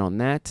run on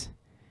that.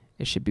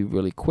 It should be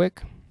really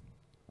quick.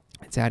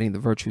 It's adding the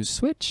virtual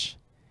switch,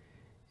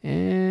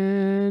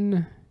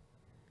 and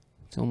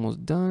it's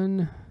almost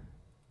done.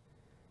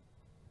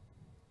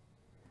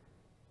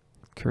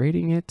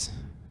 Creating it.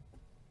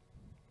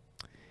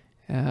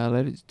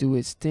 Let it do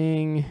its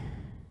thing.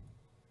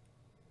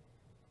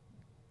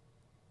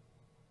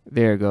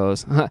 There it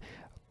goes.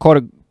 Caught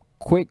a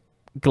quick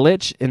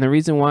glitch, and the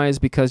reason why is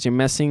because you're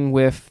messing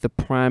with the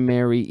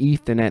primary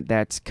Ethernet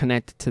that's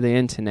connected to the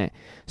internet.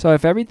 So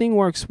if everything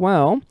works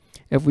well,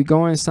 if we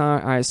go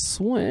inside our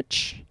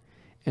switch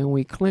and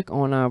we click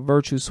on our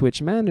virtual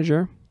switch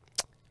manager,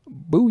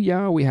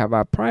 booyah, we have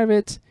our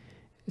private.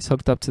 It's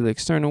hooked up to the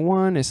external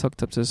one. It's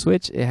hooked up to the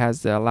switch. It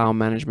has the allow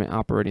management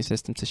operating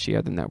system to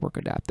share the network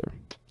adapter.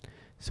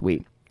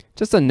 Sweet.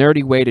 Just a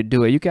nerdy way to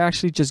do it. You can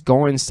actually just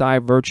go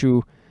inside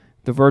the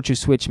virtual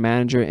switch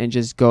manager and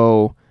just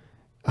go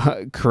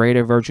create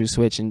a virtual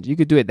switch, and you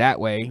could do it that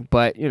way.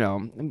 But you know,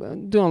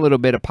 I'm doing a little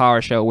bit of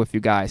PowerShell with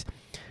you guys.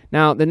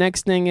 Now the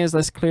next thing is,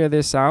 let's clear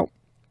this out.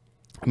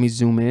 Let me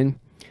zoom in.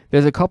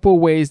 There's a couple of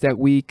ways that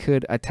we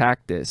could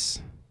attack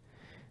this.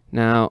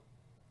 Now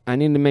I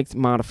need to make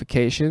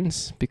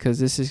modifications because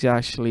this is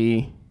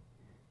actually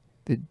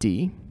the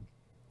D.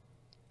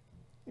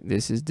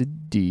 This is the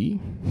D.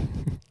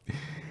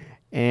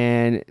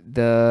 And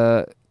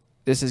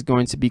this is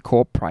going to be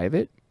called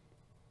private.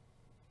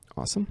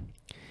 Awesome.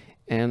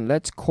 And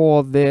let's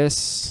call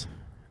this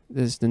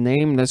is the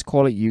name. Let's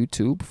call it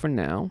YouTube for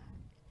now.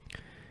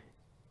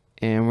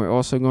 And we're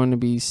also going to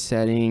be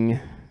setting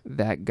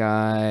that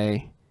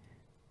guy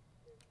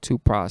to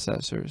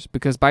processors,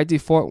 because by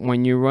default,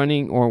 when you're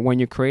running or when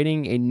you're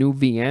creating a new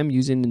VM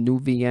using the new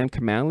VM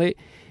commandlet,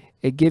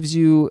 it gives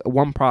you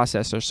one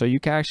processor. So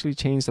you can actually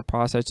change the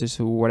processors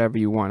to whatever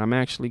you want. I'm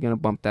actually going to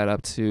bump that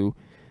up to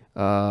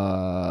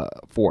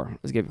 4.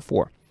 Let's give it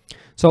 4.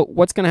 So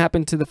what's going to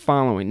happen to the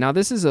following? Now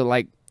this is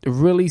a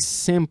really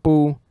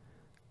simple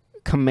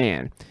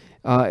command.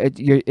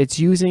 It's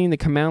using the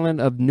commandlet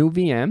of new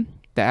VM,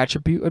 the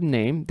attribute of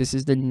name. This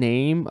is the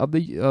name of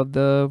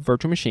the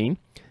virtual machine,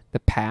 the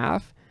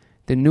path,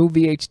 the new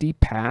VHD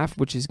path,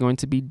 which is going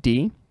to be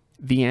D.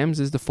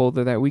 VMs is the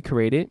folder that we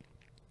created,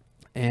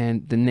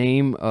 and the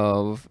name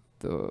of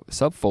the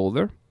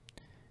subfolder.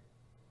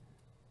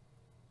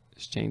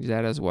 Let's change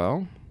that as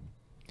well.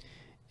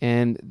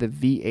 And the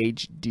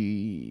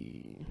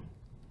VHD.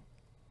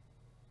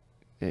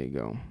 There you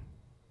go.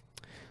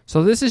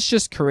 So this is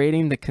just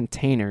creating the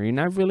container. You're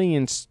not really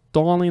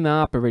installing the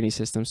operating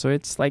system, so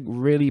it's like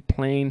really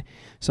plain.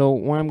 So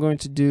what I'm going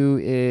to do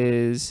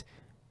is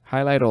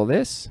highlight all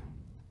this,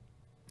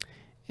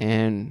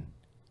 and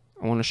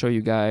I want to show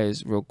you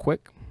guys real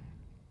quick,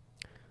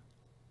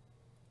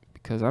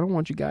 because I don't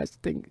want you guys to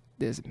think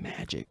there's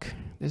magic.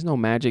 There's no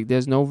magic.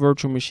 There's no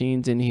virtual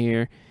machines in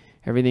here.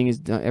 Everything is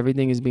done.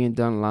 Everything is being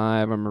done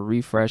live. I'm gonna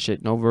refresh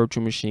it. No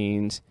virtual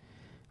machines.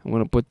 I'm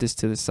gonna put this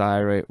to the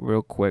side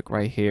real quick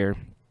right here.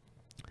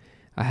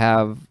 I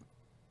have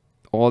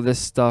all this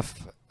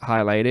stuff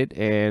highlighted,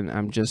 and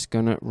I'm just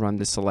gonna run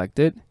the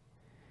selected,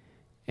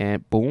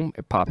 and boom,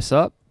 it pops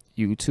up.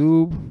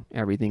 YouTube,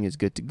 everything is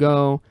good to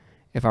go.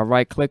 If I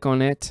right click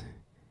on it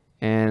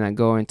and I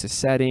go into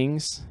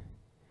settings,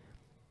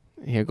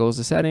 here goes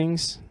the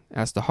settings.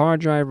 That's the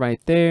hard drive right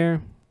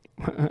there.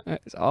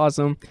 It's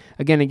awesome.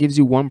 Again, it gives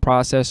you one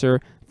processor.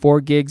 4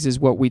 gigs is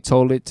what we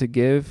told it to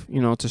give,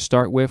 you know, to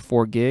start with,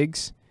 4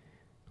 gigs.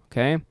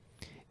 Okay.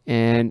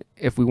 And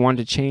if we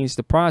wanted to change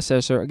the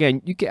processor,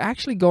 again, you can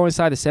actually go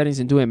inside the settings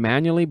and do it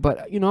manually,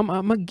 but you know,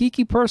 I'm a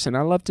geeky person.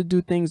 I love to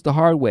do things the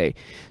hard way.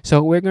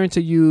 So we're going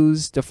to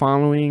use the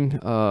following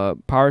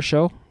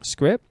PowerShell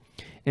script,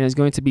 and it's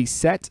going to be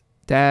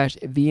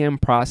set-VM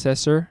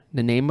processor,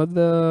 the name of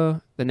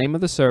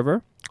the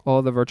server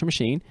or the virtual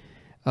machine,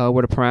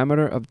 with a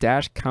parameter of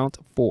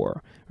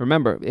 -count4.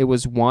 Remember, it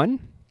was 1.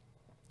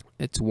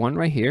 It's 1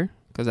 right here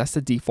because that's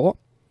the default.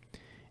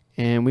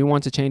 And we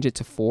want to change it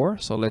to 4,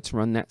 so let's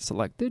run that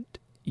selected.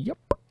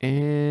 Yep,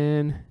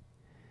 and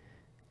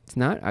it's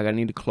not. I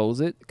need to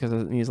close it because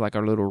it needs like a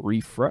little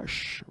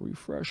refresh.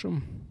 Refresh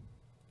them.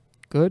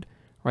 Good.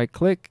 Right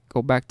click,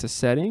 go back to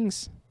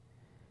settings,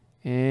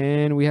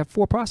 and we have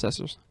 4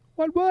 processors.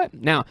 What?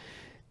 Now,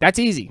 that's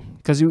easy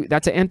because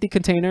that's an empty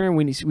container, and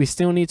we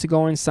still need to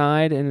go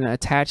inside and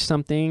attach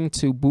something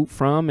to boot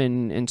from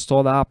and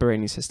install the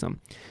operating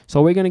system.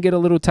 So we're gonna get a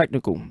little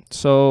technical.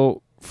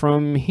 So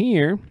from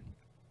here.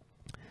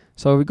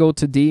 So we go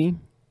to D,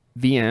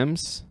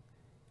 VMs,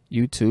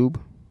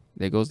 YouTube,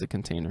 there goes the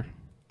container.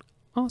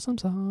 Awesome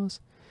sauce.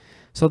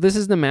 So this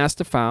is the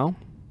master file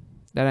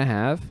that I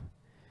have.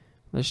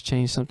 Let's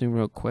change something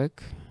real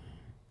quick.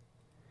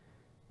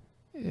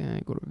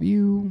 And go to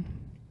view,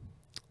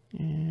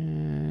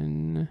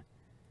 and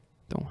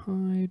don't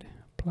hide,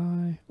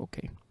 apply,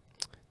 okay.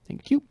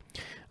 Thank you.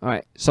 All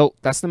right, so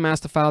that's the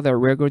master file that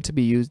we're going to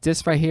be used.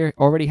 This right here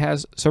already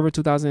has Server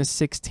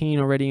 2016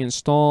 already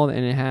installed,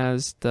 and it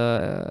has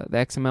the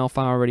XML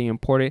file already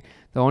imported.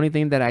 The only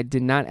thing that I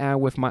did not add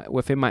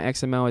within my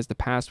XML is the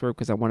password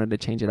because I wanted to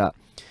change it up.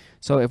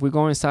 So if we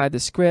go inside the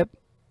script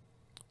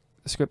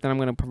that I'm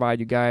going to provide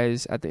you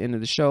guys at the end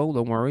of the show,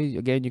 don't worry.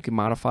 Again, you can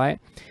modify it.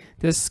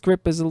 This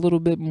script is a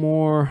little bit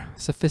more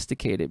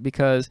sophisticated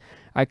because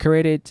I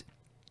created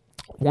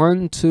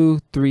 1, 2,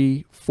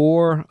 3,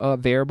 4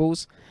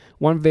 variables.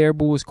 One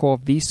variable is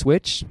called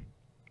vSwitch.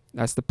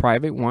 That's the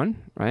private one,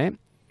 right?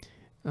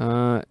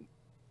 The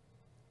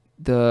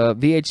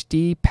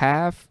VHD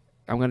path,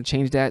 I'm going to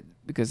change that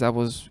because I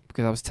was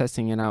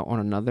testing it out on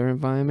another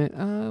environment.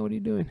 What are you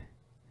doing?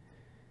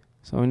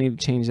 So I need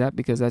to change that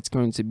because that's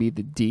going to be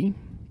the D.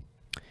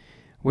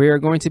 We are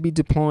going to be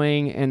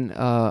deploying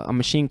a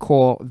machine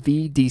called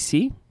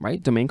VDC,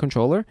 right? Domain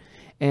controller.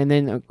 And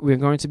then we're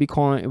going to be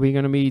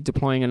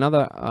deploying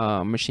another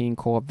machine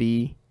called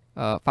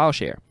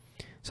PowerShell.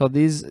 So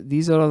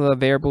these are the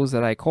variables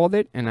that I called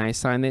it, and I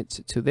assigned it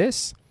to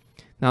this.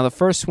 Now the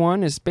first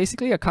one is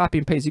basically a copy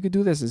and paste. You could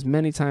do this as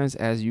many times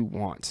as you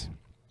want.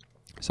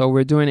 So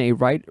we're doing a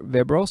write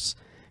verbose,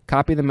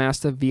 copy the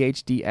master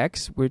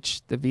VHDX,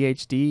 which the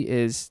VHD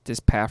is this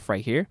path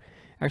right here.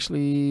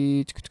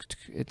 Actually,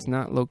 it's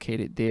not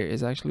located there.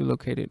 It's actually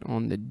located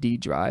on the D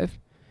drive.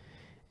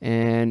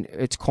 And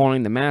it's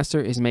calling the master,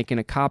 is making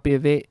a copy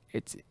of it.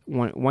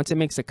 Once it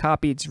makes a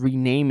copy, it's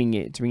renaming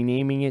it. It's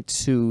renaming it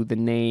to the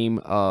name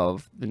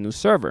of the new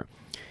server.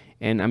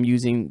 And I'm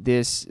using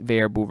this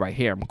variable right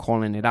here. I'm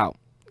calling it out.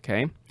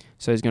 Okay.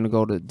 So it's going to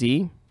go to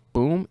D,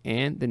 boom,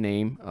 and the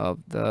name of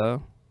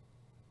the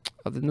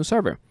new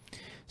server.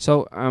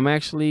 So I'm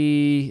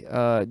actually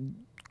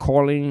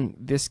calling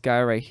this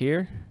guy right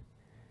here,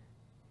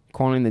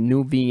 calling the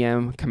new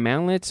VM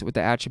commandlets with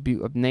the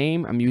attribute of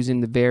name. I'm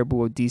using the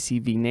variable of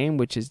DCV name,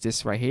 which is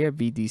this right here,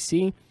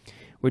 VDC.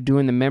 We're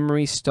doing the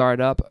memory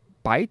startup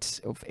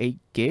bytes of 8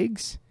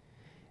 gigs.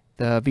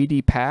 The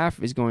VD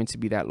path is going to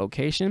be that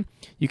location.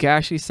 You can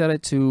actually set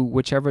it to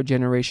whichever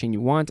generation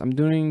you want. I'm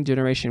doing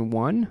generation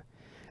 1.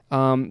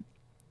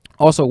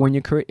 Also,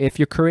 if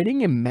you're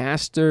creating a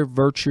master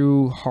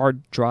virtual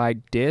hard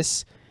drive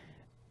disk,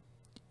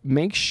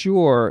 make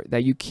sure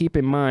that you keep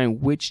in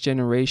mind which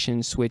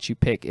generation switch you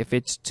pick. If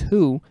it's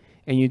 2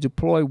 and you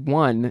deploy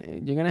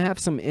 1, you're gonna have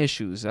some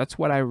issues. That's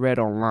what I read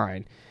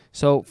online.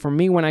 So for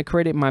me, when I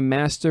created my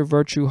master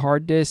virtual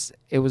hard disk,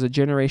 it was a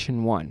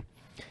generation 1,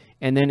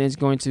 and then it's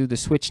going to the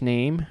switch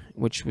name,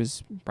 which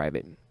was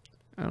private.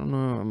 I don't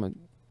know, I'm gonna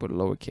put a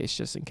lowercase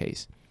just in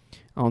case.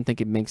 I don't think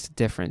it makes a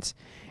difference.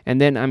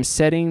 And then I'm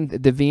setting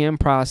the VM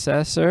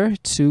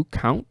processor to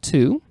count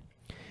 2.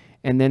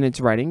 And then it's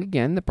writing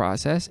again the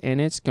process,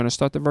 and it's going to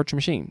start the virtual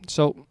machine.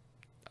 So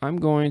I'm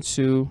going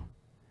to,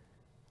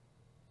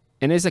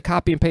 and it's a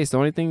copy and paste. The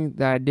only thing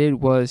that I did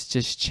was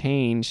just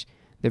change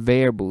the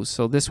variables.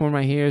 So this one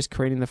right here is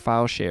creating the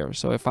file share.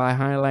 So if I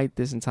highlight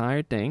this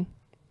entire thing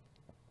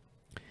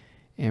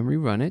and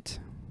rerun it,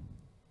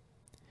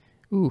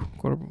 ooh,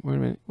 wait a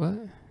minute, what?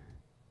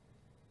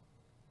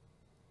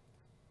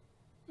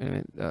 Wait a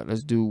minute,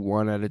 let's do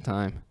one at a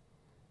time.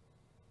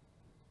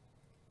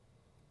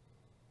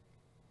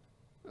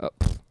 Oh,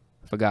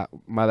 forgot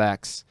my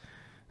backs.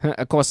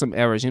 I caught some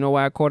errors. You know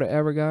why I caught an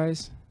error,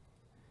 guys?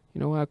 You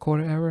know why I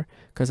caught an error?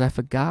 Because I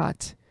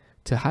forgot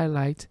to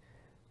highlight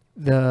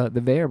the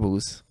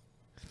variables.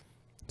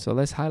 So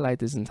let's highlight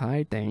this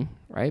entire thing,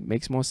 right?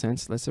 Makes more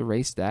sense. Let's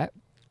erase that.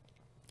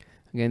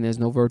 Again, there's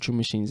no virtual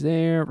machines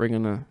there. We're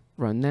gonna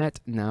run that.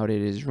 Now that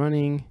it is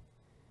running.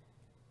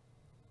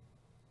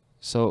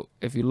 So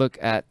if you look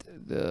at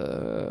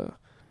the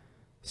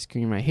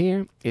screen right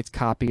here, it's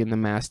copying the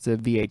master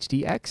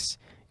VHDX.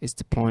 It's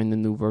deploying the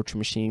new virtual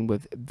machine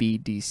with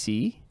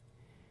VDC.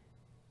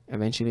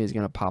 Eventually it's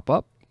going to pop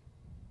up.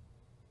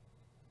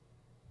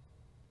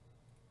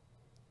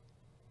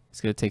 It's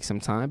going to take some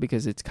time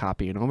because it's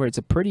copying over. It's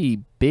a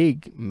pretty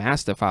big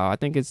master file. I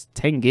think it's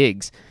 10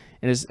 gigs.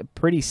 And it's a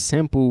pretty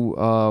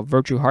simple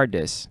virtual hard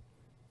disk.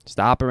 It's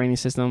the operating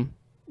system.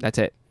 That's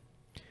it.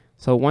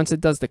 So once it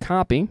does the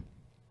copy,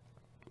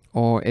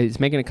 or it's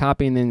making a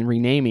copy and then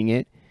renaming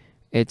it,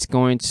 it's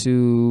going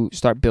to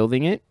start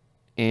building it,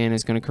 and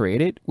it's going to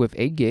create it with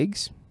 8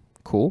 gigs.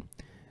 Cool.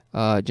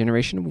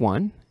 Generation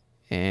 1,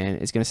 and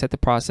it's going to set the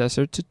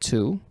processor to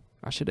 2.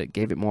 I should have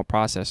gave it more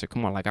processor.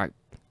 Come on, like I'm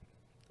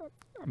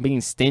being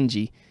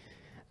stingy.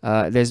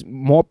 There's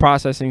more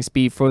processing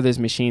speed for this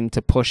machine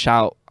to push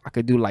out. I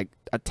could do like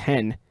a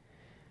 10.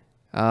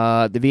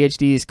 The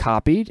VHD is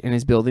copied and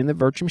is building the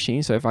virtual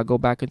machine. So if I go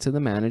back into the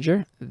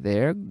manager,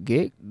 there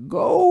it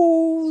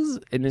goes,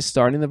 and it's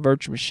starting the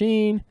virtual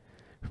machine.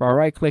 If I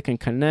right click and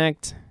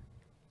connect,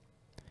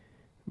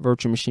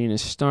 virtual machine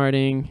is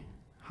starting.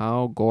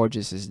 How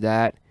gorgeous is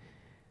that?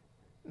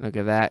 Look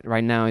at that.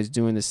 Right now it's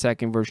doing the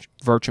second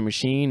virtual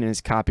machine and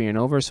it's copying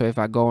over. So if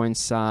I go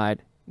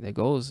inside, there it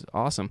goes.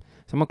 Awesome.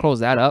 So I'm gonna close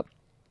that up.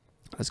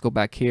 Let's go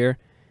back here,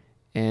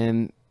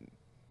 and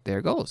there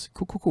it goes.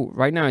 Cool, cool, cool.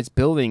 Right now it's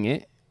building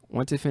it.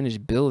 Once it finishes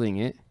building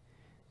it,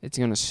 it's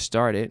gonna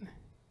start it.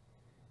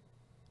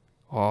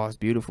 Oh, it's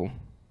beautiful.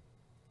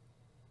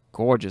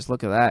 Gorgeous.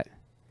 Look at that.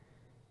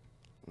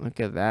 Look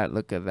at that.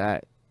 Look at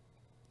that.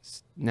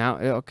 Now,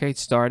 okay,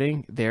 it's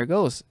starting. There it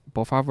goes.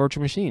 Both our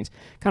virtual machines.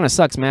 Kind of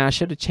sucks, man. I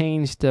should have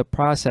changed the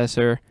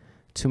processor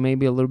to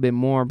maybe a little bit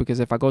more, because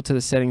if I go to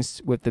the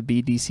settings with the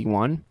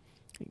BDC1,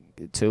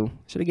 2,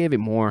 should have gave it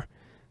more.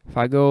 If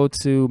I go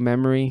to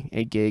memory,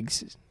 8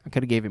 gigs, I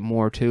could have gave it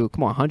more too.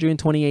 Come on,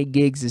 128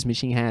 gigs this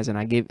machine has, and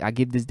I give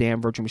this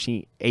damn virtual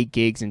machine 8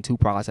 gigs and 2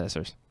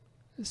 processors.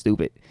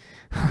 Stupid.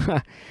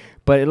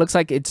 But it looks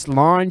like it's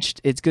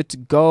launched. It's good to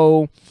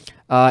go.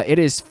 It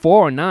is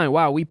 4:09.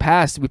 Wow, we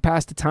passed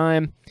the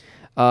time.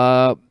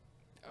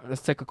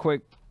 Let's take a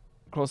quick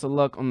closer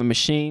look on the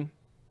machine.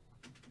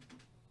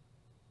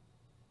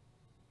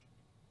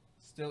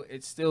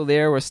 It's still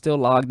there. We're still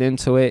logged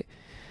into it.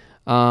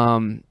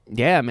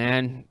 Yeah,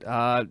 man.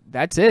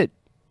 That's it.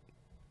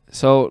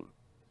 So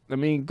let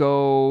me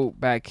go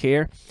back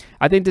here.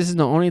 I think this is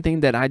the only thing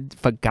that I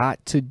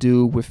forgot to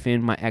do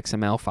within my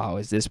XML file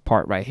is this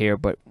part right here.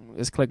 But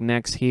let's click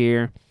next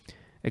here.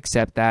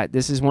 Accept that.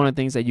 This is one of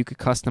the things that you could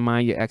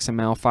customize your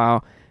XML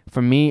file.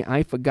 For me,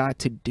 I forgot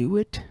to do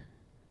it.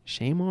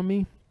 Shame on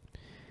me.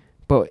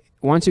 But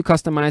once you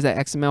customize that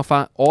XML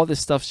file, all this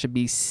stuff should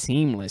be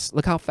seamless.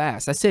 Look how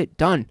fast. That's it.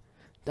 Done.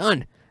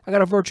 Done. I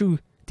got a virtual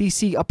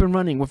DC up and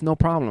running with no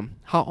problem.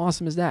 How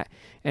awesome is that?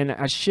 And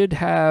I should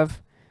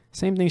have,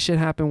 same thing should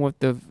happen with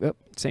the,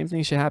 same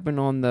thing should happen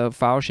on the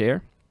file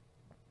share.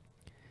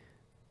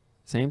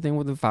 Same thing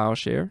with the file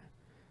share.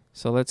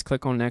 So let's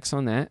click on next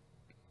on that.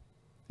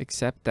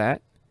 Accept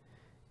that.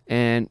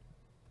 And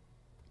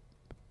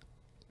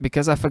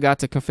because I forgot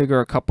to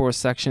configure a couple of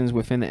sections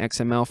within the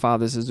XML file,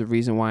 this is the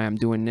reason why I'm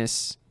doing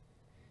this.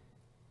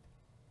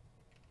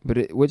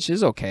 But which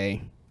is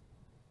okay.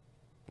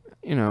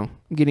 You know,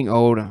 I'm getting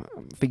old,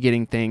 I'm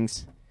forgetting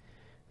things.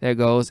 There it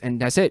goes, and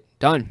that's it,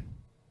 done.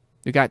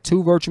 We got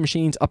 2 virtual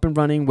machines up and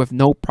running with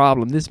no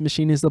problem. This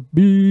machine is a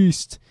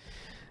beast.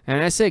 And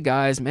that's it,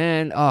 guys,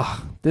 man.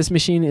 Oh, this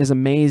machine is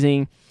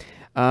amazing.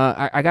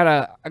 I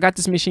got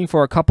this machine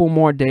for a couple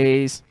more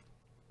days.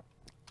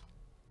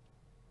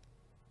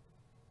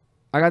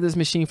 I'm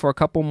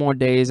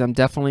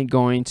definitely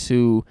going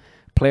to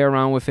play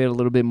around with it a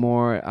little bit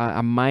more.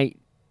 I might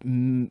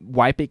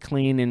wipe it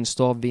clean and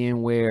install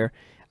VMware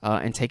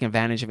and take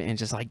advantage of it and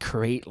just like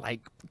create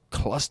like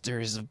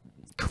clusters of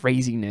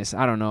craziness.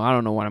 I don't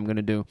know what I'm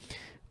gonna do.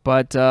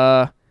 But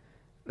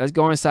let's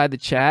go inside the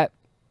chat.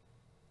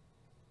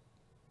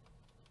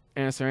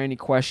 Answer any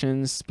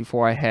questions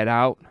before I head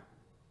out.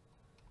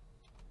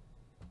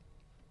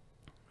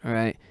 All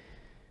right.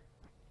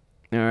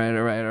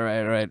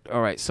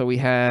 So we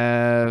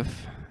have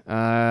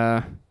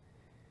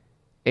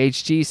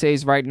HG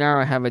says right now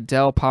I have a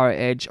Dell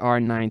PowerEdge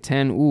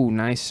R910. Ooh,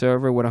 nice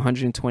server with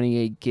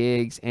 128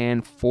 gigs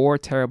and 4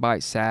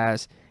 terabyte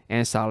SAS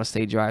and solid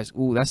state drives.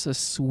 Ooh, that's a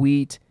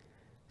sweet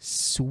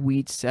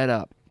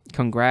setup.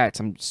 Congrats.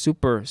 I'm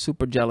super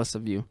jealous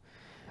of you.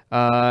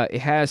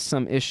 It has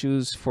some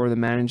issues for the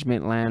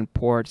management LAN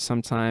port.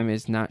 Sometimes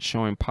it's not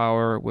showing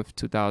power with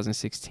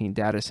 2016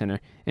 data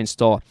center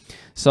install.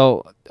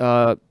 So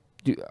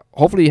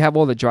hopefully you have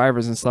all the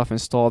drivers and stuff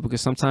installed, because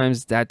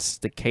sometimes that's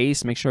the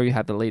case. Make sure you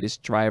have the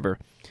latest driver.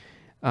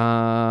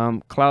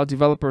 Cloud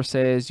developer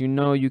says,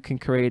 you can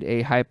create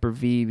a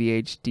Hyper-V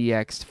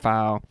VHDX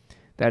file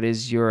that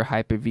is your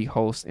Hyper-V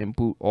host and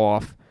boot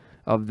off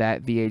of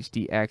that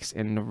VHDX,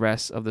 and the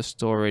rest of the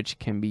storage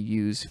can be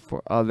used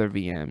for other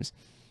VMs.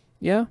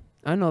 Yeah,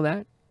 I know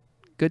that.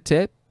 Good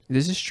tip.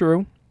 This is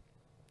true.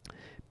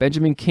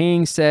 Benjamin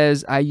King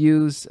says, I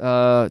use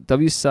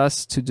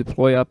WSUS to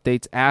deploy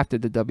updates after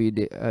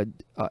the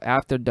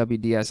after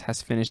WDS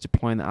has finished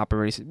deploying the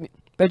operation.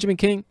 Benjamin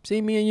King,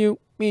 see, me and you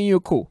are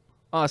cool.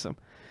 Awesome.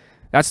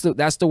 That's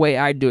the way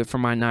I do it for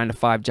my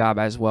 9-to-5 job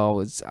as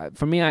well.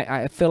 For me,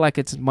 I feel like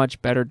it's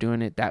much better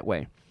doing it that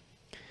way.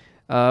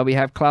 We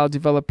have Cloud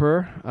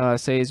Developer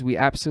says, we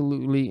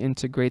absolutely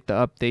integrate the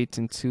updates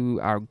into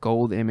our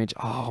gold image.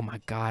 Oh my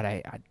God,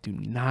 I do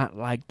not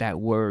like that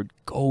word,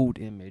 gold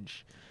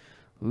image.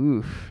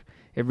 Oof.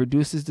 It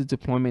reduces the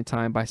deployment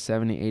time by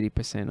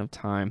 70-80% of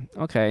time.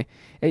 Okay.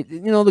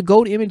 The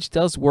gold image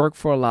does work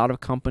for a lot of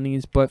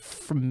companies, but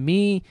for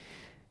me,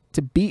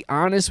 to be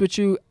honest with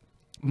you,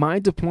 my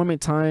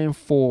deployment time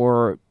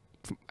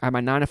at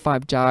my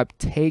 9-to-5 job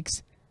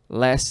takes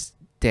less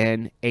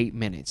than 8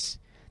 minutes.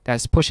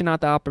 That's pushing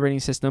out the operating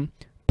system,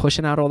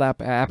 pushing out all the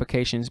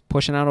applications,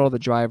 pushing out all the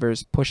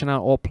drivers, pushing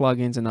out all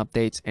plugins and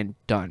updates, and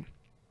done.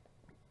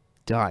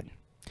 Done.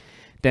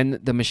 Then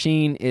the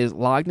machine is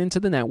logged into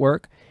the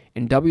network,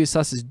 and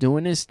WSUS is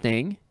doing its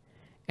thing,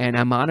 and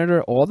I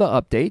monitor all the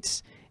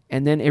updates,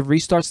 and then it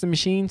restarts the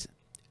machines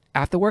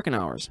after working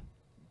hours.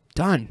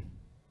 Done.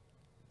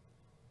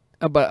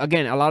 But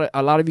again, a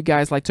lot of you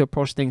guys like to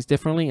approach things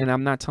differently, and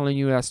I'm not telling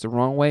you that's the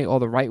wrong way or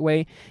the right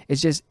way.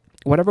 It's just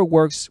whatever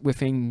works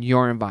within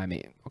your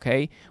environment,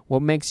 okay?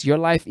 What makes your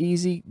life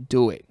easy,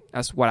 do it.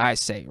 That's what I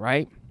say,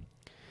 right?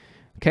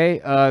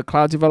 Okay,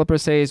 Cloud Developer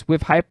says,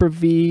 with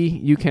Hyper-V,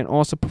 you can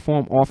also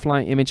perform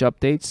offline image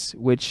updates,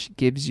 which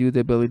gives you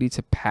the ability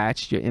to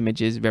patch your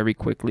images very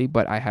quickly,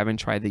 but I haven't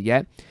tried it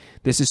yet.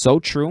 This is so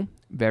true,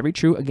 very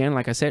true. Again,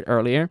 like I said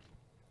earlier,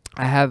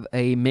 I have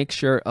a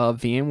mixture of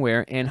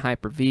VMware and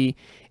Hyper-V,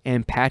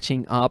 and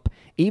patching up,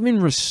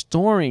 even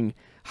restoring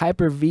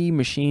Hyper-V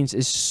machines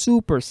is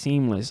super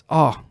seamless.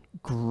 Oh,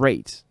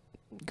 great.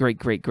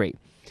 Great.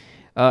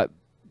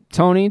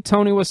 Tony,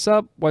 what's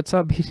up? What's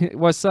up?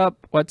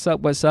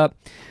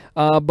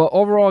 But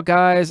overall,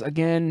 guys,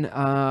 again,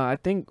 I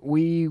think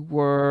we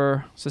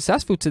were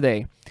successful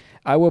today.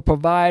 I will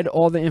provide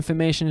all the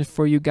information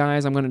for you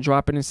guys. I'm going to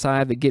drop it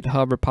inside the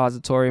GitHub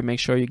repository. Make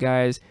sure you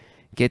guys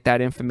get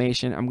that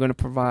information. I'm going to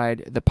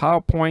provide the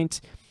PowerPoint,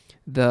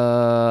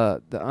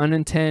 the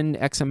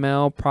unintended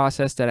XML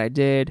process that I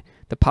did,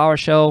 the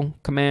PowerShell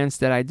commands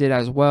that I did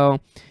as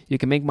well. You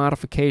can make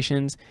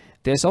modifications.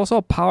 There's also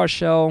a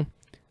PowerShell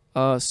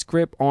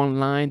script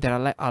online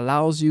that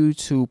allows you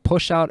to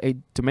push out a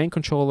domain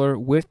controller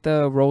with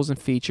the roles and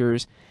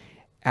features,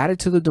 add it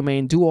to the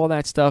domain, do all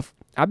that stuff.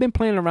 I've been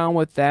playing around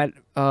with that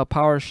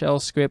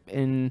PowerShell script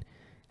and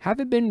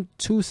haven't been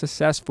too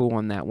successful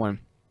on that one.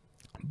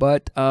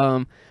 But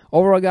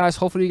overall, guys,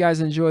 hopefully you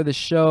guys enjoy the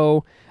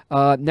show.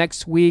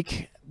 Next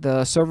week,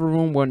 the server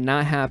room will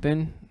not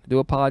happen. I do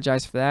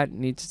apologize for that.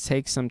 Need to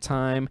take some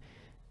time,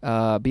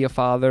 be a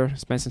father,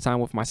 spend some time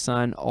with my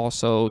son,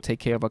 also take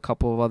care of a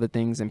couple of other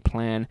things and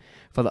plan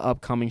for the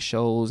upcoming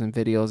shows and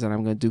videos that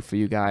I'm going to do for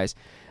you guys.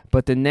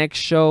 But the next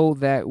show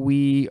that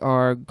we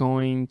are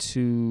going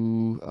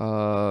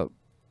to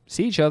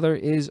see each other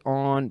is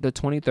on the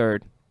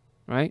 23rd,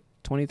 right?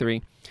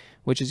 23,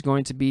 which is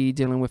going to be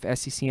dealing with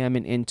SCCM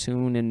and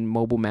Intune and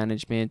mobile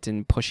management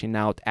and pushing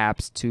out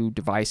apps to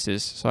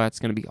devices. So that's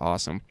going to be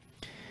awesome.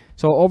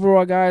 So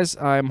overall, guys,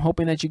 I'm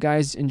hoping that you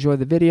guys enjoy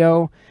the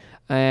video,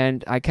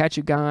 and I catch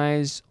you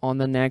guys on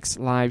the next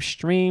live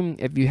stream.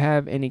 If you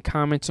have any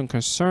comments and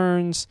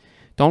concerns,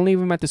 don't leave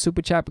them at the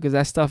super chat, because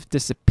that stuff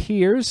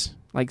disappears.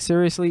 Like,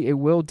 seriously, it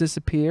will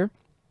disappear.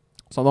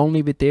 So don't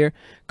leave it there.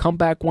 Come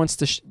back once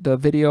the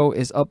video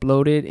is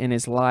uploaded and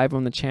is live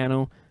on the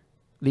channel.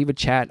 Leave a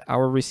chat. I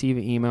will receive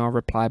an email,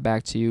 reply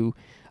back to you.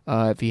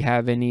 If you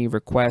have any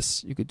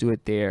requests, you could do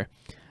it there.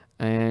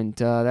 And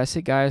that's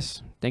it,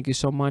 guys. Thank you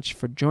so much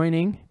for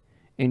joining.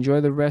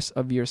 Enjoy the rest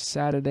of your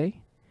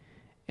Saturday.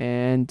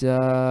 And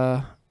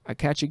I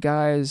catch you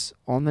guys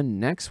on the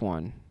next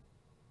one.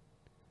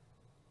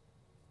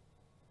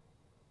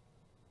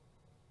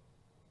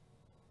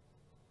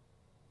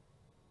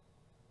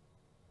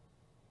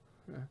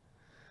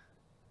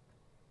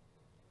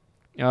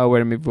 Oh,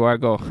 wait a minute before I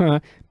go.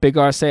 Big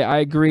R say, I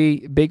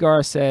agree. Big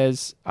R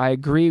says, I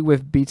agree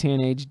with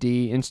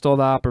BTNHD. Install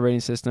the operating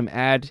system.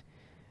 Add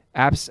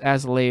apps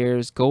as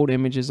layers. Gold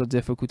images are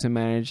difficult to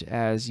manage,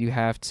 as you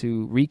have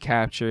to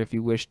recapture if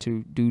you wish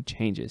to do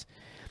changes.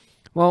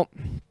 Well,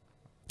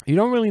 you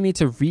don't really need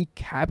to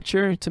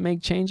recapture to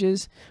make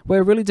changes.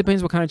 Well, it really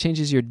depends what kind of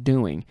changes you're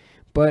doing.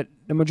 But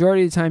the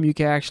majority of the time, you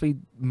can actually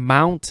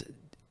mount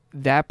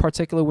that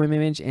particular web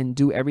image and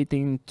do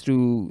everything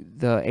through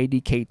the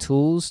ADK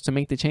tools to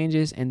make the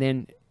changes, and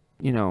then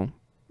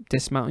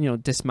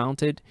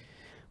dismount it.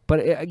 But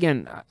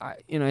again,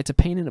 it's a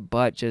pain in the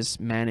butt just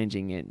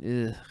managing it.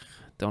 Ugh,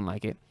 don't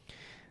like it.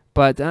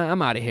 But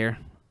I'm out of here.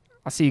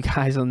 I'll see you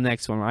guys on the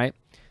next one, right?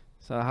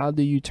 So how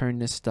do you turn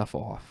this stuff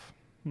off?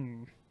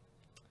 I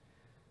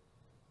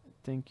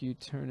think you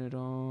turn it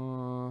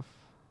off.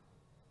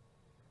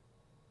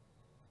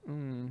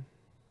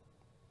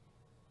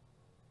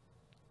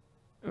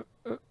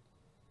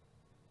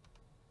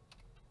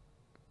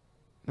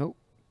 Nope.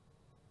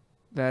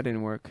 That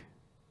didn't work.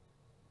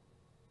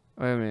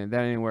 Wait a minute.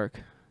 That didn't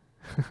work.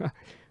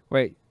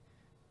 Wait.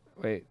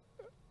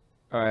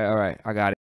 All right. I got it.